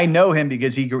I know him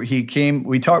because he came.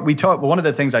 We talk. One of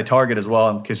the things I target as well,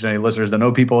 in case any listeners don't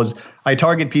know people, is I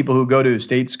target people who go to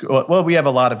state school. Well, we have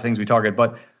a lot of things we target,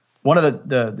 but one of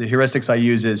the heuristics I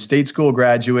use is state school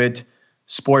graduate,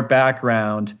 sport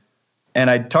background, and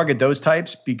I target those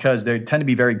types because they tend to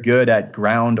be very good at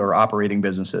ground or operating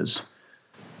businesses.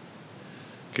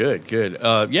 Good.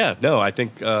 Yeah. No, I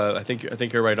think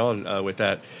you're right on with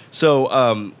that.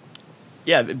 So.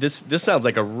 Yeah, this sounds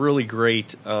like a really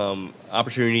great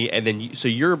opportunity, and then so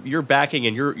you're backing,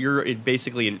 and you're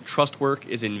basically in Trustwork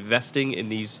is investing in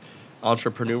these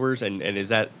entrepreneurs, and is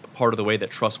that part of the way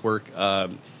that Trustwork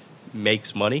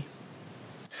makes money?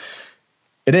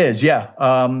 It is, yeah.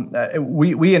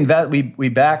 We invest, we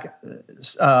back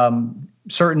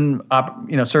certain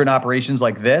operations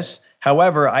like this.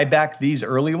 However, I back these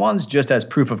early ones just as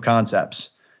proof of concepts.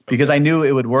 Because I knew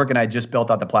it would work, and I just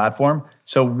built out the platform.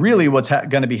 So really what's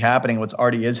going to be happening, what's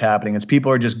already is happening, is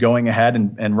people are just going ahead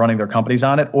and running their companies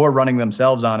on it or running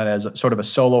themselves on it as sort of a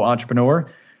solo entrepreneur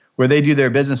where they do their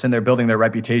business and they're building their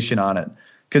reputation on it.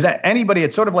 Because anybody,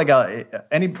 it's sort of like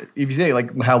if you say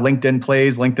like how LinkedIn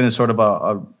plays, LinkedIn is sort of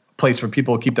a place where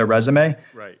people keep their resume.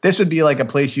 Right. This would be like a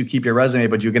place you keep your resume,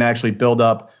 but you can actually build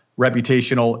up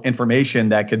reputational information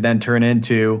that could then turn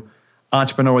into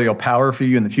entrepreneurial power for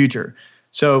you in the future.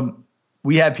 So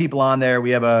we have people on there.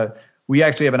 We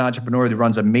actually have an entrepreneur that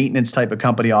runs a maintenance type of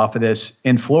company off of this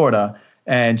in Florida,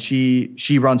 and she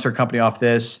runs her company off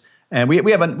this. And we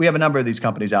have a number of these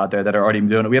companies out there that are already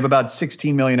doing it. We have about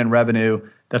 16 million in revenue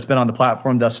that's been on the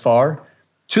platform thus far.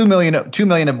 2 million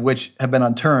of which have been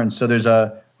on Turns. So there's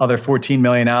other 14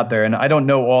 million out there, and I don't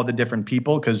know all the different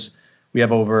people because we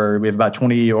have about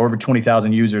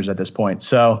 20,000 users at this point.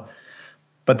 So.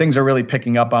 But things are really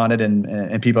picking up on it,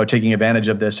 and people are taking advantage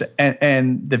of this.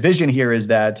 And the vision here is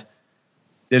that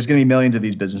there's going to be millions of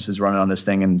these businesses running on this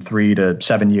thing in 3 to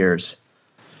 7 years.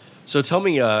 So tell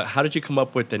me, how did you come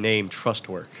up with the name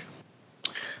Trustwork?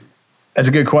 That's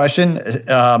a good question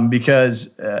because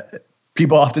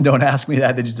people often don't ask me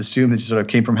that. They just assume it sort of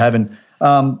came from heaven.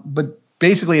 But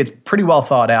basically, it's pretty well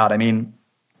thought out. I mean,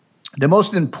 the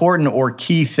most important or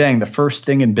key thing, the first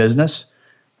thing in business,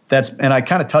 and I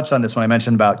kind of touched on this when I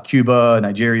mentioned about Cuba,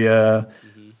 Nigeria,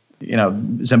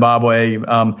 Zimbabwe,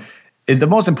 is the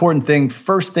most important thing,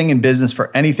 first thing in business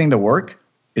for anything to work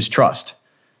is trust.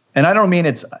 And I don't mean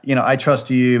it's, I trust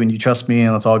you and you trust me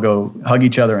and let's all go hug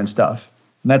each other and stuff.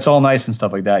 And that's all nice and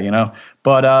stuff like that,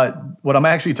 But what I'm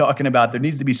actually talking about, there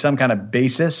needs to be some kind of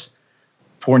basis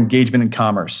for engagement in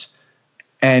commerce.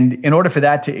 And in order for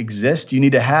that to exist, you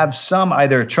need to have some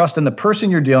either trust in the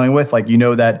person you're dealing with, like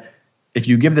that if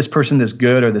you give this person this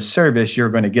good or this service, you're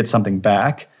going to get something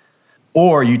back,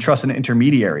 or you trust an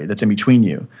intermediary that's in between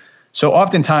you. So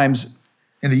oftentimes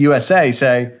in the USA,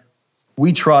 say,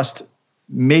 we trust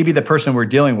maybe the person we're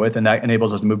dealing with, and that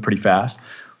enables us to move pretty fast,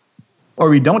 or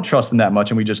we don't trust them that much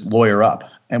and we just lawyer up.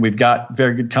 And we've got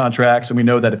very good contracts, and we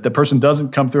know that if the person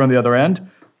doesn't come through on the other end,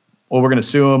 well, we're going to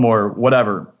sue them or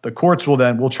whatever. The courts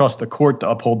we'll trust the court to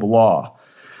uphold the law.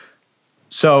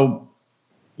 So,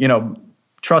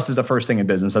 trust is the first thing in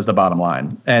business. That's the bottom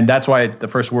line. And that's why the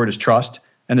first word is trust.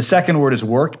 And the second word is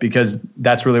work, because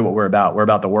that's really what we're about. We're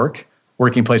about the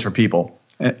working place for people.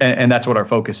 And that's what our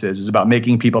focus is about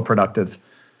making people productive,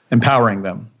 empowering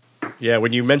them. Yeah,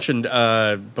 when you mentioned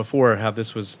before how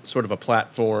this was sort of a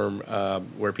platform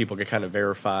where people could kind of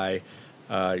verify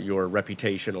your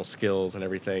reputational skills and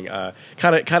everything,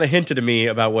 kind of hinted to me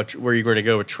about where you're going to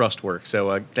go with Trustwork.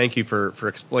 So thank you for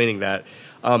explaining that.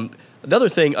 The other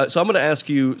thing, so I'm going to ask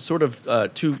you sort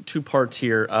of two parts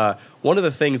here. One of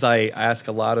the things I ask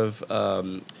a lot of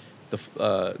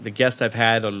the guests I've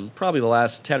had on probably the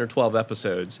last 10 or 12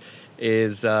 episodes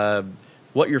is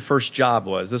what your first job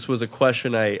was. This was a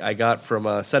question I got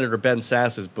from Senator Ben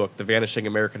Sass's book, The Vanishing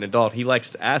American Adult. He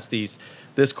likes to ask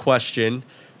this question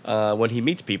when he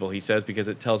meets people, he says, because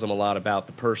it tells him a lot about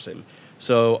the person.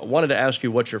 So I wanted to ask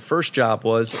you what your first job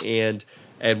was and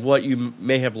what you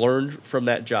may have learned from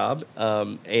that job.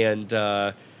 And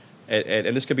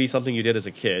this could be something you did as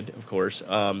a kid, of course,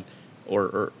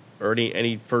 or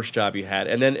any first job you had.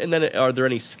 And then are there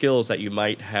any skills that you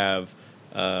might have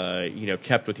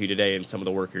kept with you today in some of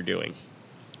the work you're doing?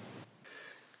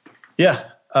 Yeah,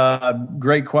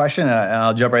 great question.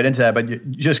 I'll jump right into that.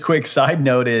 But just quick side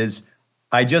note is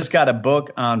I just got a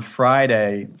book on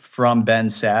Friday from Ben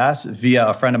Sass via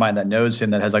a friend of mine that knows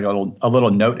him that has like a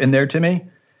little note in there to me.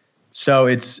 So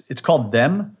it's called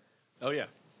Them. Oh, yeah.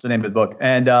 It's the name of the book.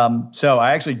 And so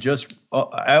I actually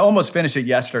I almost finished it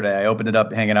yesterday. I opened it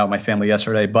up hanging out with my family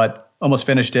yesterday, but almost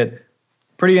finished it.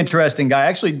 Pretty interesting guy. I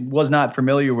actually was not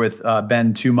familiar with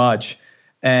Ben too much,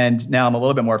 and now I'm a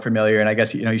little bit more familiar. And I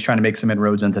guess he's trying to make some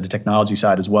inroads into the technology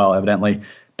side as well, evidently.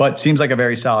 But seems like a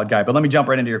very solid guy. But let me jump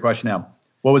right into your question now.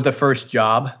 What was the first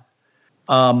job?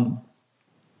 I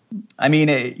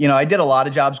did a lot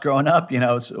of jobs growing up.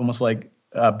 It's almost like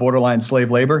borderline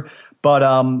slave labor. But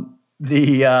one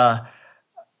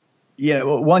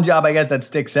job I guess that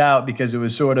sticks out because it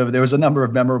was there was a number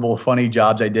of memorable, funny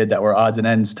jobs I did that were odds and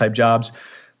ends type jobs.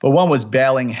 But one was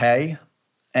baling hay,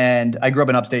 and I grew up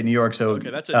in upstate New York. So okay,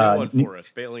 that's a new one for us,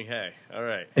 baling hay. All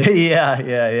right.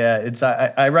 Yeah. It's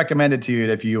I recommend it to you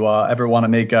if you ever want to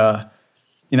make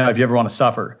if you ever want to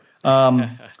suffer.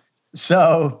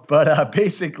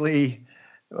 Basically,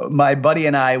 my buddy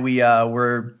and I we'd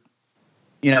go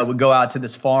out to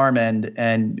this farm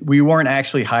and we weren't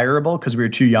actually hireable because we were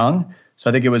too young. So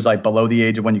I think it was like below the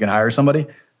age of when you can hire somebody. I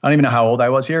don't even know how old I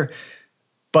was here.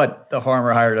 But the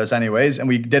farmer hired us anyways, and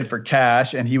we did it for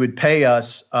cash, and he would pay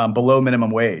us below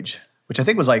minimum wage, which I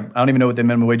think was like, I don't even know what the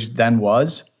minimum wage then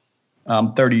was,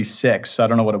 36. So I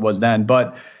don't know what it was then,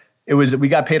 but we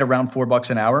got paid around $4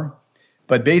 an hour.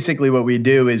 But basically what we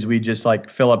do is we just like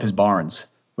fill up his barns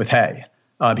with hay.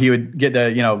 He would get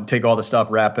take all the stuff,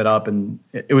 wrap it up, and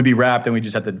it would be wrapped, and we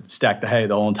just had to stack the hay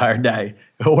the whole entire day.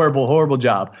 Horrible, horrible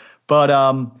job. But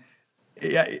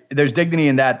yeah, there's dignity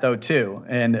in that though too,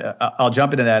 and I'll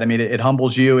jump into that. I mean, it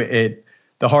humbles you.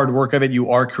 The hard work of it, you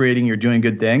are creating, you're doing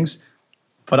good things.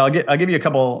 But I'll give you a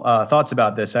couple thoughts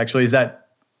about this. Actually, is that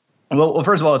well,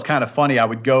 first of all, it's kind of funny.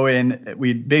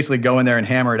 We'd basically go in there and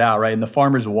hammer it out, right? And the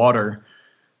farmer's water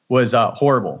was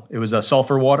horrible. It was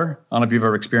sulfur water. I don't know if you've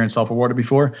ever experienced sulfur water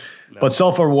before, no. But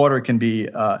sulfur water can be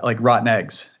like rotten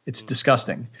eggs. It's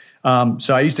disgusting.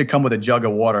 So I used to come with a jug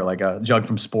of water, like a jug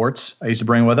from sports. I used to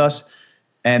bring with us.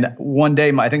 And one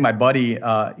day, I think my buddy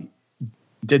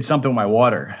did something with my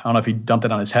water. I don't know if he dumped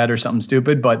it on his head or something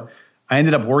stupid, but I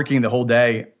ended up working the whole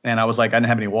day, and I was like, I didn't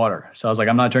have any water. So I was like,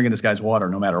 I'm not drinking this guy's water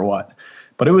no matter what.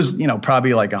 But it was,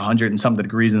 probably like 100 and something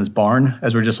degrees in this barn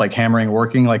as we're just like hammering,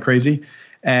 working like crazy.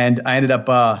 And I ended up,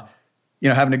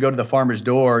 having to go to the farmer's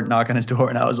door, knock on his door.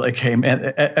 And I was like, hey,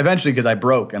 man, eventually, because I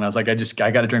broke. And I was like,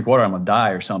 I got to drink water. I'm going to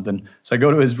die or something. So I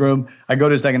go to his room. I go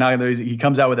to his thing and knock on the door. He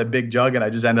comes out with a big jug, and I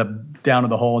just end up down to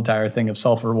the whole entire thing of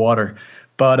sulfur water.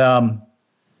 But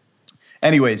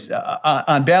anyways,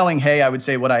 on baling hay, I would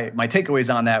say my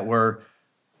takeaways on that were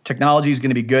technology is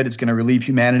going to be good. It's going to relieve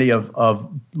humanity of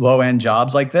low-end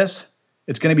jobs like this.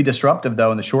 It's going to be disruptive, though,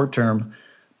 in the short term.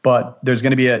 But there's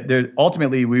going to be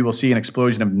ultimately we will see an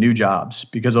explosion of new jobs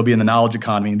because they'll be in the knowledge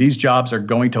economy. And these jobs are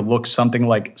going to look something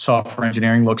like software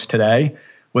engineering looks today,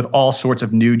 with all sorts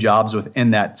of new jobs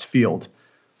within that field.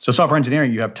 So software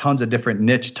engineering, you have tons of different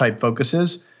niche type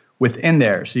focuses within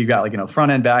there. So you got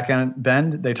front end, back end,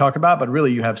 bend they talk about, but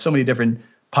really you have so many different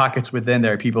pockets within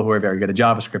there. People who are very good at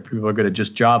JavaScript, people who are good at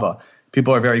just Java,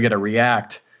 people who are very good at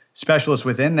React, specialists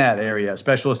within that area,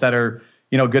 specialists that are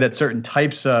good at certain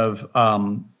types of,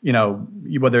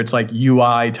 whether it's like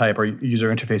UI type or user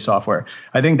interface software.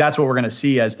 I think that's what we're going to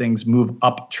see as things move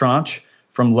up tranche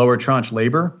from lower tranche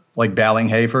labor, like baling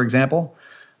hay, for example.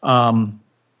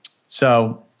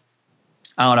 So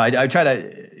I don't know. I try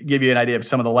to give you an idea of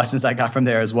some of the lessons I got from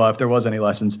there as well, if there was any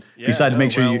lessons. Besides,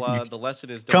 make sure you the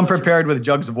lesson is come prepared with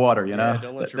jugs of water.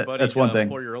 Don't let your buddy that's one thing.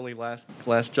 Pour your only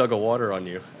last jug of water on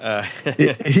you.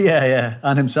 Yeah,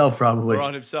 on himself probably. Or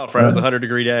on himself. Right, it was a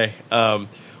 100-degree day.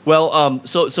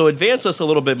 So advance us a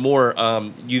little bit more.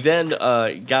 You then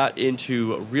got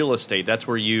into real estate. That's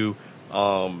where you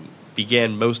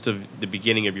began most of the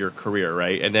beginning of your career,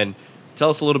 right? And then tell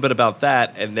us a little bit about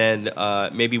that, and then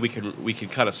maybe we can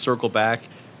kind of circle back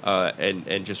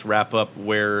and just wrap up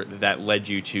where that led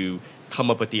you to come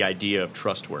up with the idea of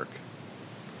Trustwork.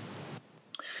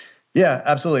 Yeah,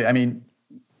 absolutely. I mean,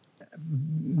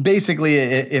 basically,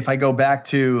 if I go back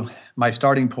to my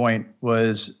starting point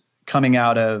was coming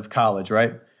out of college,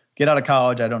 right? Get out of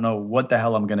college. I don't know what the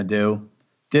hell I'm going to do.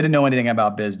 Didn't know anything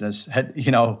about business.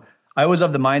 I was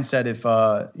of the mindset if,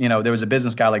 there was a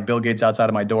business guy like Bill Gates outside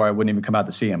of my door, I wouldn't even come out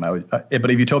to see him. But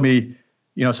if you told me,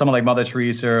 someone like Mother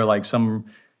Teresa or like some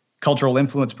cultural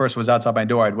influence person was outside my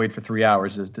door, I'd wait for 3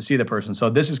 hours to see the person. So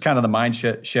this is kind of the mind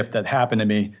shift that happened to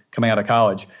me coming out of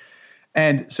college.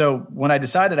 And so when I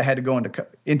decided I had to go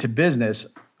into business,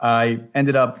 I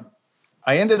ended up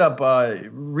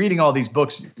reading all these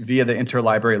books via the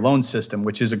interlibrary loan system,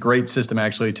 which is a great system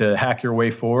actually to hack your way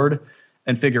forward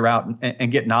and figure out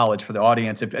and get knowledge for the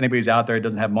audience. If anybody's out there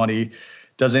doesn't have money,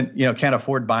 can't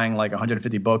afford buying like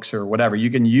 150 books or whatever, you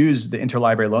can use the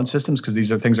interlibrary loan systems because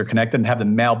these things are connected and have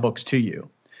them mail books to you.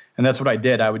 And that's what I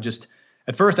did. I would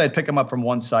at first I'd pick them up from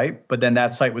one site, but then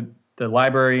that site the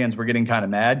librarians were getting kind of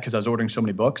mad because I was ordering so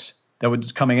many books that were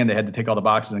just coming in. They had to take all the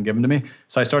boxes and give them to me.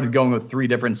 So I started going with 3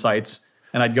 different sites,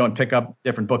 and I'd go and pick up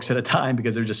different books at a time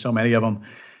because there's just so many of them.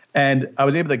 And I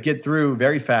was able to get through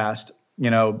very fast,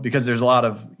 because there's a lot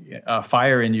of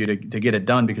fire in you to get it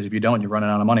done, because if you don't, you're running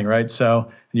out of money, right?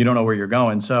 So you don't know where you're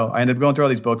going. So I ended up going through all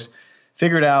these books,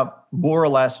 figured out more or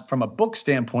less from a book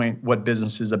standpoint what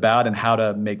business is about and how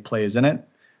to make plays in it,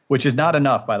 which is not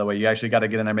enough, by the way. You actually got to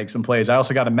get in there and make some plays. I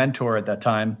also got a mentor at that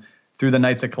time through the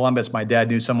Knights of Columbus. My dad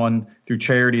knew someone through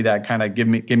charity that kind of gave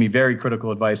me very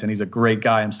critical advice, and he's a great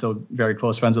guy. I'm still very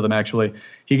close friends with him, actually.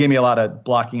 He gave me a lot of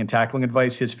blocking and tackling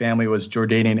advice. His family was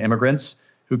Jordanian immigrants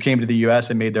who came to the U.S.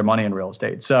 and made their money in real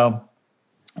estate. So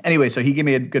anyway, so he gave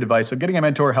me good advice. So getting a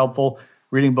mentor, helpful.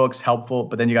 Reading books, helpful.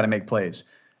 But then you got to make plays.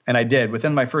 And I did.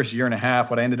 Within my first year and a half,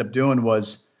 what I ended up doing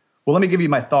was, well, let me give you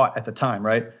my thought at the time,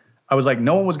 right? I was like,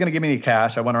 no one was going to give me any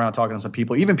cash. I went around talking to some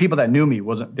people. Even people that knew me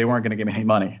they weren't going to give me any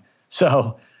money.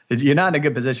 So you're not in a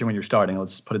good position when you're starting.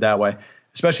 Let's put it that way,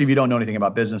 especially if you don't know anything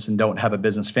about business and don't have a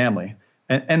business family.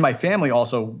 And my family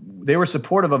also, they were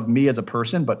supportive of me as a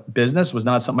person, but business was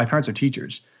not something. My parents are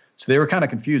teachers, so they were kind of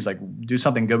confused. Like, do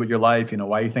something good with your life.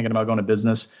 Why are you thinking about going to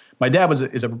business? My dad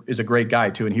is a great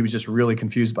guy too, and he was just really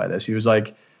confused by this. He was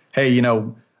like, hey,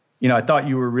 I thought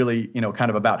you were really, kind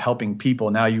of about helping people.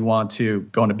 Now you want to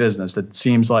go into business. That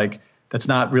seems like that's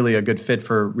not really a good fit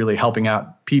for really helping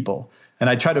out people. And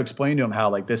I try to explain to him how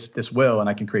like this will, and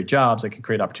I can create jobs, I can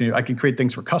create opportunity, I can create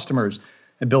things for customers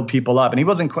and build people up. And he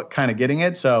wasn't quite kind of getting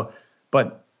it. So,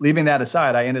 but leaving that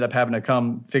aside, I ended up having to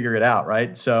come figure it out,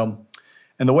 right? So,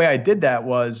 and the way I did that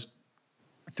was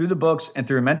through the books and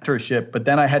through mentorship, but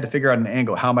then I had to figure out an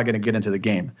angle. How am I going to get into the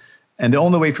game? And the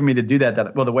only way for me to do that,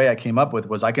 the way I came up with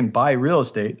was I can buy real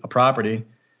estate, a property,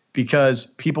 because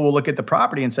people will look at the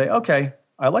property and say, okay,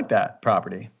 I like that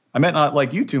property. I might not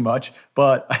like you too much,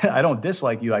 but I don't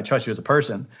dislike you. I trust you as a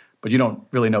person, but you don't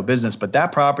really know business. But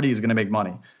that property is going to make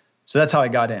money. So that's how I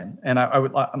got in. And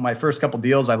my first couple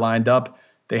deals I lined up,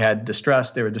 they were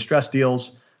distressed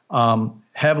deals,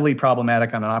 heavily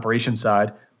problematic on an operation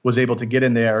side, was able to get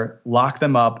in there, lock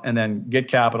them up, and then get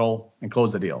capital and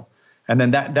close the deal. And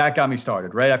then that got me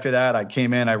started. Right after that, I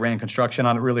came in, I ran construction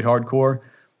on it really hardcore.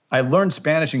 I learned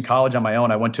Spanish in college on my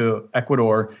own. I went to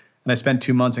Ecuador and I spent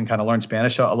 2 months and kind of learned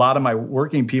Spanish. So a lot of my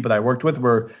working people that I worked with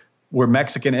were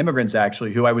Mexican immigrants,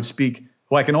 actually, who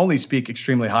I can only speak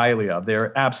extremely highly of.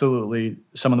 They're absolutely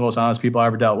some of the most honest people I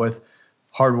ever dealt with,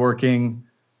 hardworking,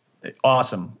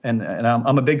 awesome. And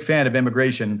I'm a big fan of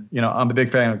immigration. I'm a big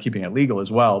fan of keeping it legal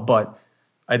as well. But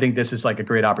I think this is like a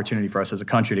great opportunity for us as a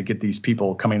country to get these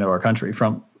people coming to our country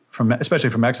from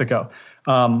especially from Mexico.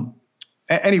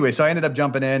 Anyway, so I ended up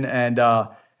jumping in and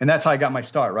that's how I got my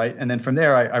start, right? And then from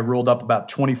there, I rolled up about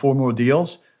 24 more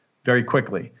deals very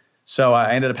quickly. So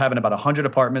I ended up having about 100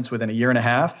 apartments within a year and a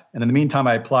half. And in the meantime,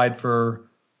 I applied for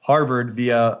Harvard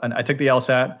I took the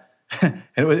LSAT. And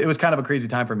it was kind of a crazy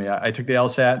time for me. I took the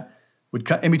LSAT.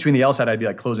 In between the LSAT, I'd be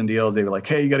like closing deals. They were like,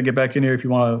 hey, you got to get back in here if you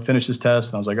want to finish this test.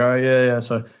 And I was like, all right, yeah.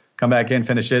 So come back in,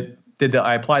 finish it.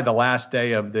 I applied the last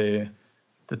day of the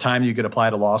time you could apply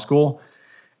to law school.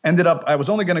 I was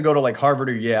only going to go to like Harvard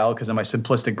or Yale because in my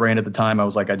simplistic brain at the time, I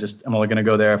was like, I'm only going to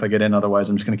go there if I get in. Otherwise,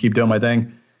 I'm just going to keep doing my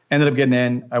thing. Ended up getting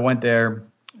in. I went there.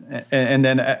 And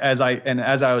then as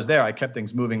I was there, I kept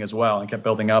things moving as well and kept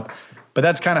building up. But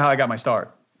that's kind of how I got my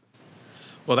start.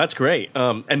 Well, that's great.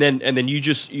 And then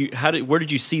where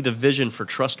did you see the vision for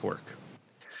Trustwork?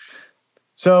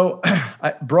 So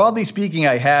broadly speaking,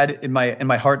 I had in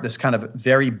my heart this kind of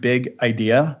very big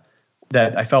idea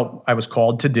that I felt I was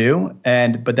called to do.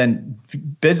 But then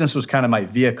business was kind of my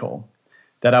vehicle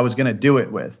that I was going to do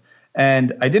it with.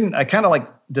 And I kind of like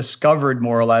discovered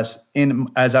more or less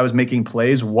as I was making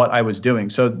plays what I was doing.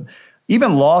 So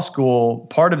even law school,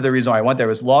 part of the reason why I went there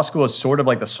was law school is sort of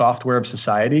like the software of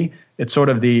society. It's sort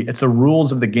of it's the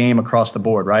rules of the game across the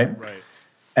board, right? Right.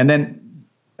 And then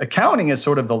accounting is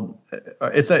sort of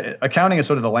accounting is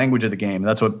sort of the language of the game.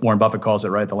 That's what Warren Buffett calls it,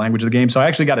 right? The language of the game. So I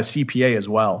actually got a CPA as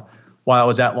well while I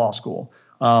was at law school.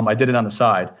 I did it on the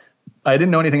side. I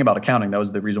didn't know anything about accounting. That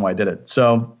was the reason why I did it.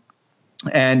 So,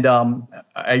 and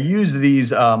I used these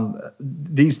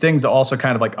things to also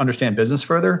kind of like understand business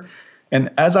further. And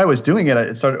as I was doing it,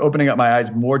 it started opening up my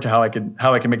eyes more to how I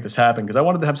could make this happen, because I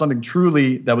wanted to have something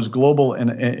truly that was global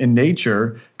in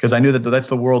nature, because I knew that that's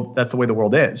the way the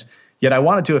world is. Yet I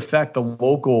wanted to affect the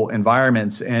local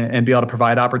environments and be able to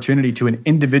provide opportunity to an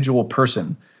individual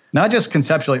person, not just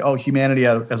conceptually, humanity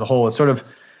as a whole. It's sort of,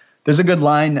 there's a good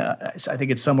line, I think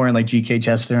it's somewhere in like G.K.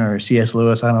 Chesterton or C.S.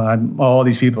 Lewis. I don't know. All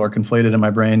these people are conflated in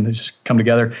my brain. They just come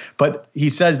together. But he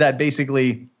says that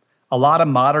basically a lot of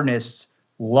modernists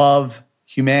love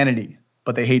humanity,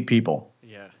 but they hate people.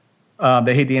 Yeah.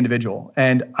 They hate the individual.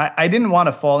 And I didn't want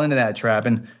to fall into that trap.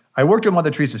 And I worked with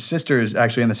Mother Teresa's sisters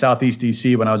actually in the Southeast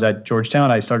DC when I was at Georgetown.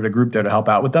 I started a group there to help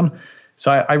out with them.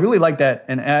 So I really like that.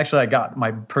 And actually I got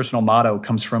my personal motto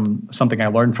comes from something I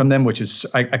learned from them, which is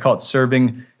I call it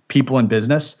serving people in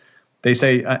business. They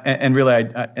say, and really,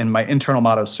 and my internal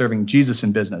motto is serving Jesus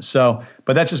in business. So,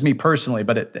 but that's just me personally.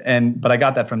 But I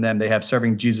got that from them. They have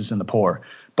serving Jesus in the poor.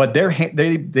 But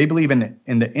they believe in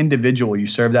the individual. You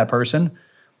serve that person,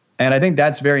 and I think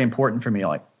that's very important for me.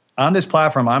 Like on this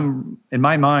platform, in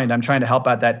my mind, I'm trying to help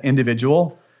out that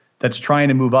individual that's trying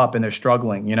to move up and they're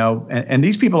struggling. And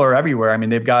these people are everywhere. I mean,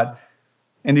 they've got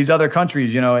in these other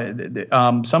countries.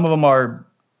 Some of them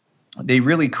they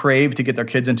really crave to get their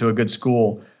kids into a good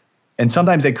school. And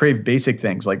sometimes they crave basic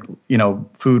things like,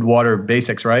 food, water,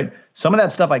 basics, right? Some of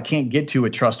that stuff I can't get to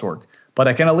at Trustwork, but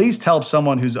I can at least help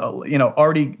someone who's,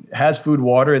 already has food,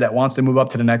 water, that wants to move up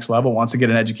to the next level, wants to get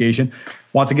an education,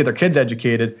 wants to get their kids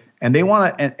educated, and they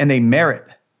want to, and they merit.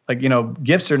 Like,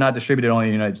 gifts are not distributed only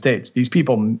in the United States. These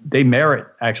people, they merit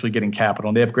actually getting capital,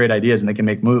 and they have great ideas and they can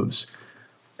make moves.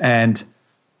 But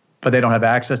they don't have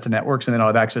access to networks and they don't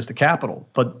have access to capital.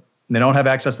 But they don't have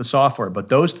access to software. But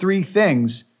those three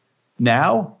things,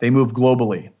 now they move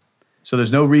globally. So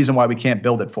there's no reason why we can't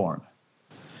build it for them.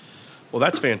 Well,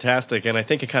 that's fantastic. And I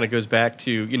think it kind of goes back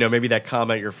to, maybe that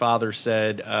comment your father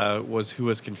said who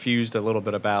was confused a little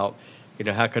bit about,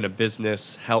 how can a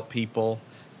business help people,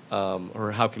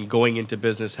 or how can going into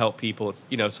business help people?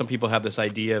 It's, some people have this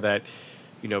idea that,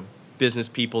 business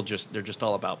people they're just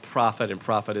all about profit, and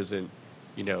profit isn't,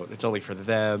 it's only for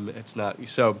them. It's not.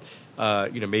 So,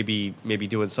 maybe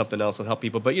doing something else will help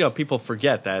people. But, people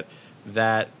forget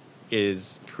that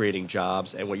is creating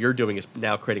jobs. And what you're doing is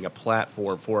now creating a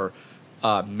platform for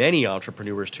many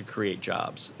entrepreneurs to create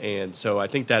jobs. And so I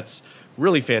think that's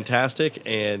really fantastic.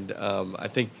 And I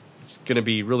think it's going to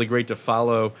be really great to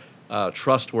follow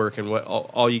Trustwork and what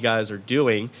all you guys are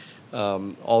doing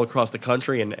all across the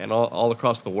country and all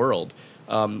across the world.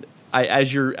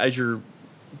 As you're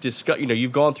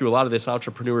you've gone through a lot of this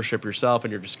entrepreneurship yourself,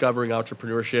 and you're discovering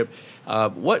entrepreneurship.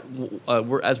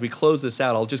 As we close this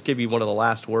out, I'll just give you one of the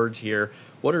last words here.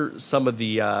 What are some of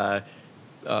the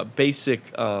basic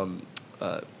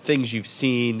things you've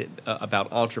seen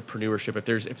about entrepreneurship?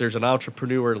 If there's an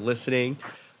entrepreneur listening,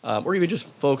 or even just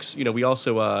folks, we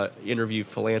also interview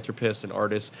philanthropists and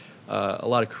artists, a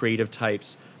lot of creative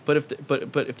types. But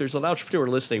if there's an entrepreneur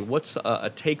listening, what's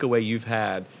a takeaway you've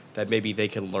had that maybe they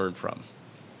can learn from?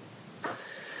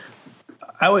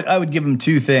 I would give them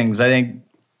two things. I think,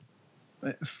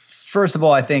 first of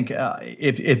all, I think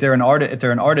if they're an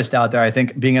artist out there, I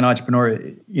think being an entrepreneur,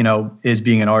 is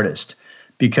being an artist,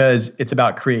 because it's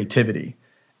about creativity.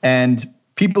 And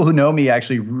people who know me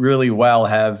actually really well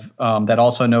have that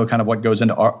also know kind of what goes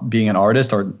into being an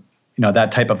artist, or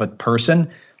that type of a person,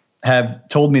 have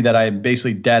told me that I'm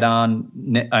basically dead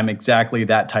on. I'm exactly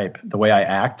that type. The way I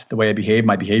act, the way I behave,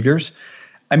 my behaviors.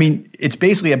 I mean, it's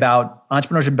basically about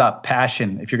entrepreneurship, about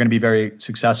passion. If you're going to be very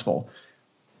successful,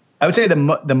 I would say the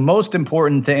most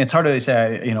important thing. It's hard to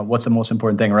say, what's the most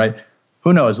important thing, right?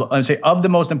 Who knows? I'd say of the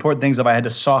most important things, if I had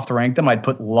to soft rank them, I'd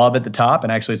put love at the top.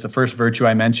 And actually, it's the first virtue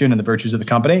I mentioned in the virtues of the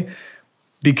company,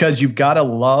 because you've got to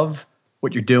love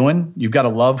what you're doing. You've got to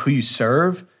love who you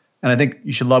serve, and I think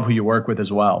you should love who you work with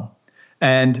as well.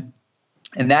 And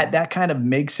that kind of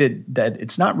makes it that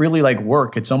it's not really like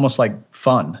work. It's almost like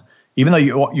fun. Even though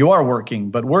you are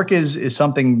working, but work is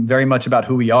something very much about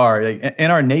who we are.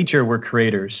 In our nature, we're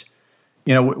creators.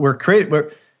 We're created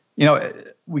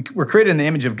in the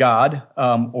image of God,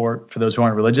 or for those who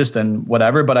aren't religious, then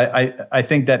whatever. But I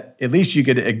think that at least you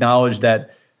could acknowledge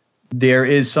that there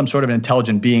is some sort of an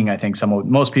intelligent being. I think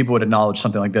most people would acknowledge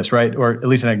something like this, right? Or at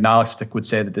least an agnostic would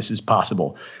say that this is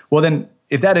possible. Well, then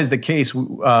if that is the case,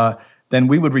 then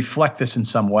we would reflect this in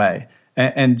some way.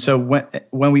 And so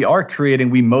when we are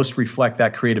creating, we most reflect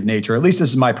that creative nature. At least this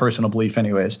is my personal belief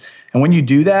anyways. And when you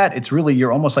do that, it's really,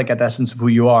 you're almost like at the essence of who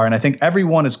you are. And I think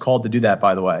everyone is called to do that,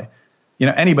 by the way.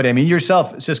 Anybody, I mean,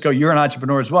 yourself, Cisco, you're an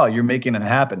entrepreneur as well. You're making it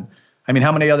happen. I mean,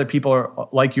 how many other people are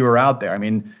like you are out there? I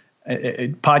mean,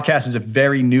 podcast is a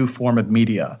very new form of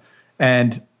media.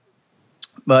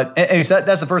 But that's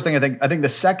the first thing I think. I think the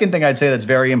second thing I'd say that's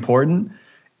very important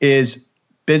is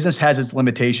business has its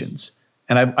limitations.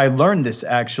 And I learned this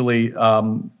actually,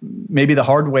 maybe the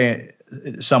hard way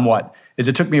somewhat, is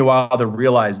it took me a while to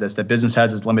realize this, that business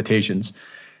has its limitations.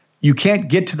 You can't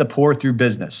get to the poor through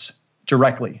business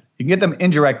directly. You can get them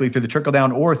indirectly through the trickle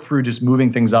down or through just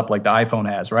moving things up like the iPhone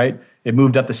has, right? It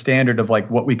moved up the standard of like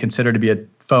what we consider to be a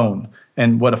phone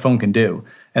and what a phone can do.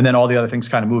 And then all the other things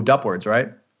kind of moved upwards, right?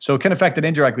 So it can affect it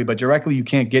indirectly, but directly you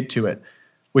can't get to it,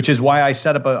 which is why I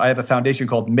have a foundation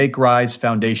called Make Rise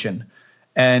Foundation.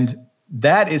 And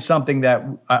that is something that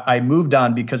I moved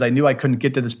on because I knew I couldn't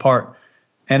get to this part.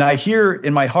 And I hear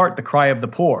in my heart the cry of the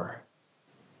poor.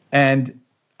 And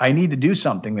I need to do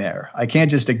something there. I can't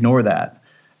just ignore that.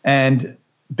 And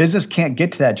business can't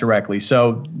get to that directly.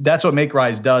 So that's what Make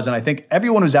Rise does. And I think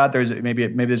everyone who's out there, maybe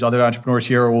there's other entrepreneurs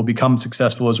here who will become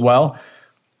successful as well.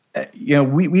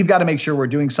 We've got to make sure we're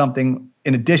doing something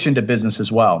in addition to business as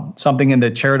well, something in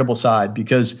the charitable side,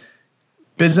 because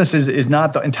business is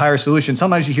not the entire solution.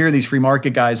 Sometimes you hear these free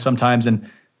market guys sometimes, and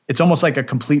it's almost like a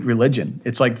complete religion.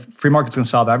 It's like free market's going to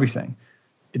solve everything.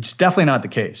 It's definitely not the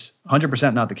case,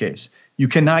 100% not the case. You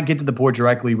cannot get to the poor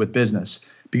directly with business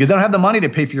because they don't have the money to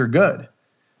pay for your good.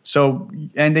 So,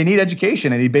 and they need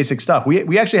education, they need basic stuff.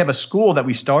 We actually have a school that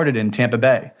we started in Tampa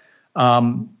Bay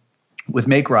with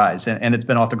Make Rise, and it's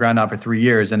been off the ground now for 3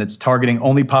 years, and it's targeting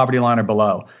only poverty line or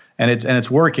below. And it's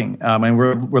working. And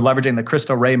we're leveraging the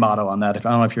Cristo Rey model on that. I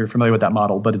don't know if you're familiar with that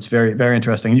model, but it's very, very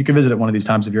interesting. You can visit it one of these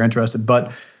times if you're interested.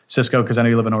 But Cisco, because I know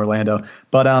you live in Orlando.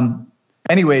 But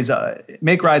anyways,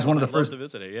 Make Rise, one of the first. I'd love to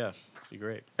visit it. Yeah, it'd be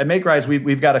great. At Make Rise,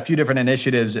 we've got a few different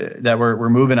initiatives that we're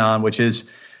moving on, which is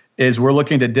we're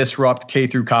looking to disrupt K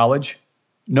through college.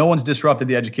 No one's disrupted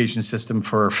the education system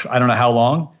for I don't know how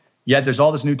long. Yet there's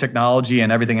all this new technology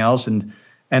and everything else, and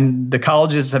the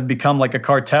colleges have become like a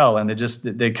cartel, and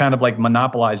they kind of like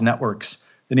monopolize networks.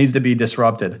 That needs to be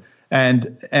disrupted.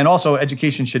 And also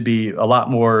education should be a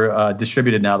lot more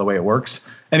distributed now the way it works.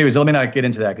 Anyways, let me not get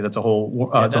into that because that's a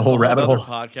whole rabbit hole.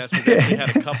 Podcast. We've actually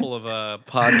had a couple of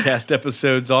podcast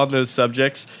episodes on those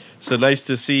subjects. So nice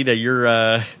to see that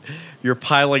you're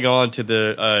piling on to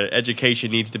the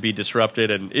education needs to be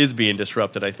disrupted and is being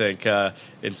disrupted, I think,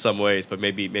 in some ways, but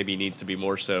maybe needs to be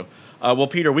more so. Well,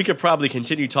 Peter, we could probably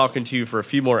continue talking to you for a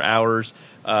few more hours,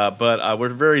 but we're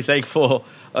very thankful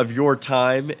of your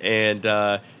time, and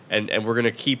we're going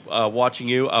to keep watching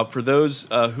you. For those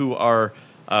who are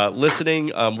listening,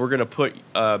 we're going to put,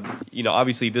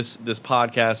 obviously this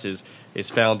podcast is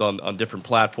found on different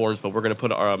platforms, but we're going to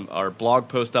put our blog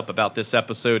post up about this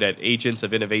episode at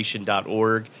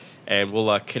agentsofinnovation.org, and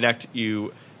we'll connect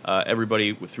you,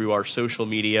 everybody, through our social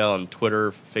media on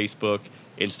Twitter, Facebook,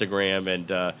 Instagram,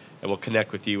 and we'll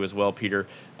connect with you as well, Peter,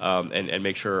 and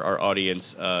make sure our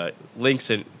audience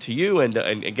links to you and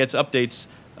gets updates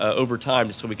over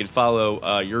time so we can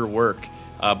follow your work.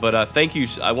 But thank you.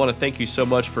 I want to thank you so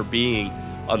much for being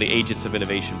on the Agents of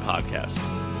Innovation podcast.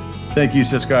 Thank you,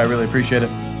 Cisco. I really appreciate it.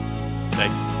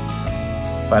 Thanks.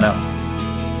 Bye now.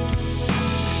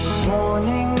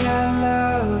 Morning, I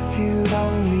love you.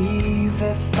 Don't leave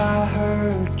if I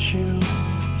hurt you.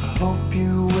 I hope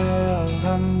you will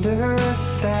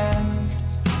understand.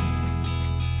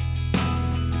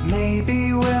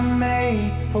 Maybe we're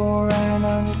made for an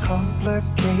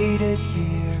uncomplicated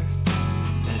year,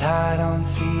 but I don't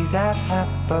see that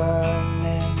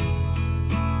happening.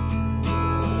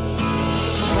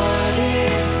 So what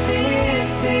if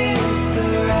this is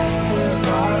the rest of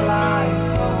our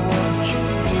life? What would you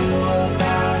do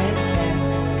about it then?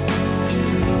 Do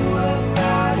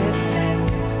about it then?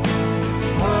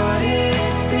 What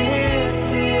if this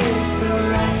is the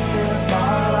rest of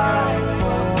our life?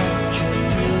 What would you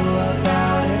do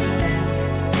about it then?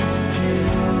 Do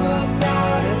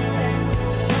about it then?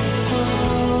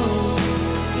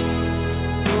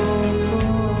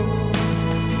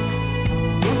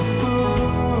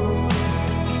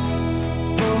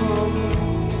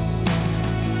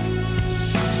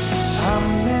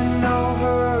 I'm in no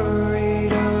hurry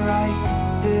to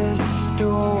write this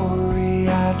story.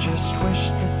 I just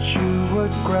wish that you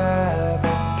would grab a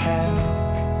pen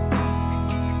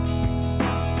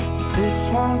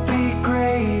won't be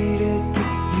graded,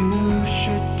 you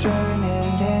should turn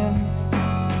it in.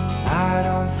 I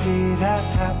don't see that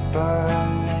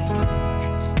happening.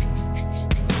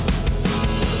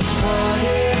 What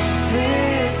if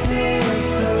this is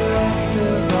the rest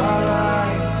of our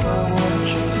life? Or what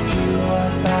you do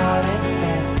about it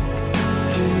then?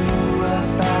 Do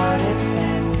about it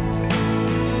then?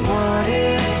 What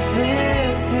if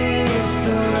this is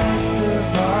the rest of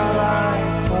our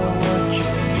life? Or what you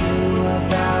do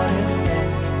about it then?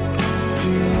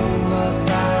 Do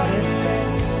about it then?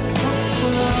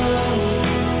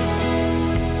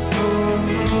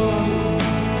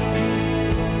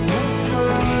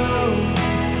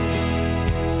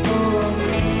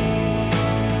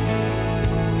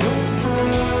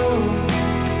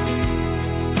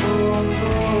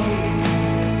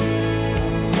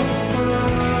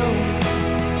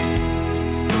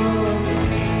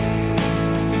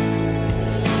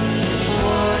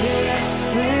 What if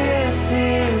this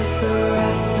is the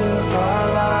rest of our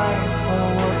life? Or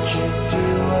what you do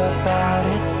about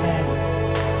it then?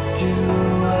 Do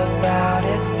about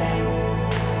it then?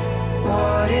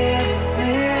 What if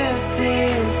this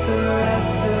is the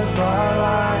rest of our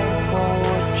life? Or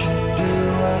what you do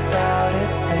about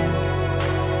it then?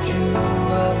 Do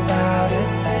about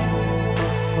it then?